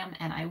Instagram,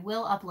 and I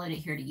will upload it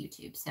here to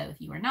YouTube. So if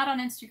you are not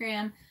on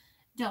Instagram,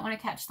 don't want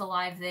to catch the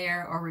live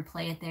there or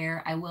replay it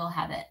there, I will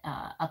have it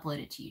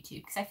uploaded to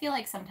YouTube, because I feel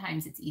like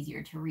sometimes it's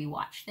easier to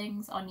rewatch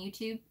things on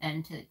YouTube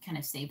and to kind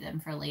of save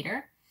them for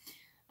later.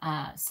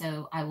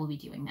 So I will be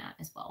doing that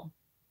as well.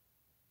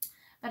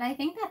 But I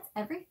think that's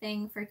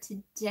everything for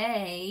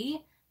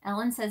today.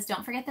 Ellen says,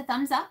 don't forget the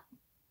thumbs up.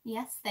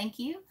 Yes, thank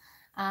you.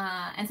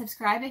 And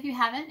subscribe if you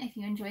haven't, if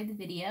you enjoyed the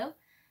video.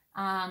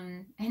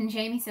 And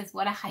Jamie says,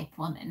 what a hype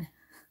woman.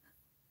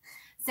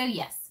 So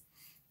yes.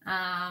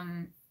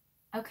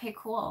 Okay,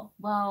 cool.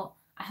 Well,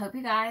 I hope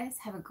you guys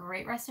have a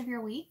great rest of your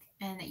week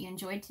and that you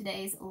enjoyed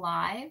today's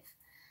live.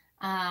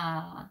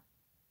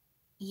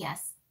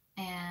 Yes.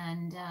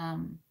 And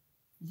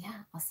yeah,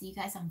 I'll see you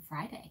guys on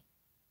Friday.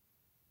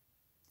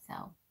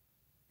 So,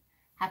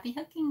 happy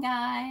hooking,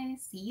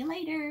 guys. See you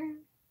later.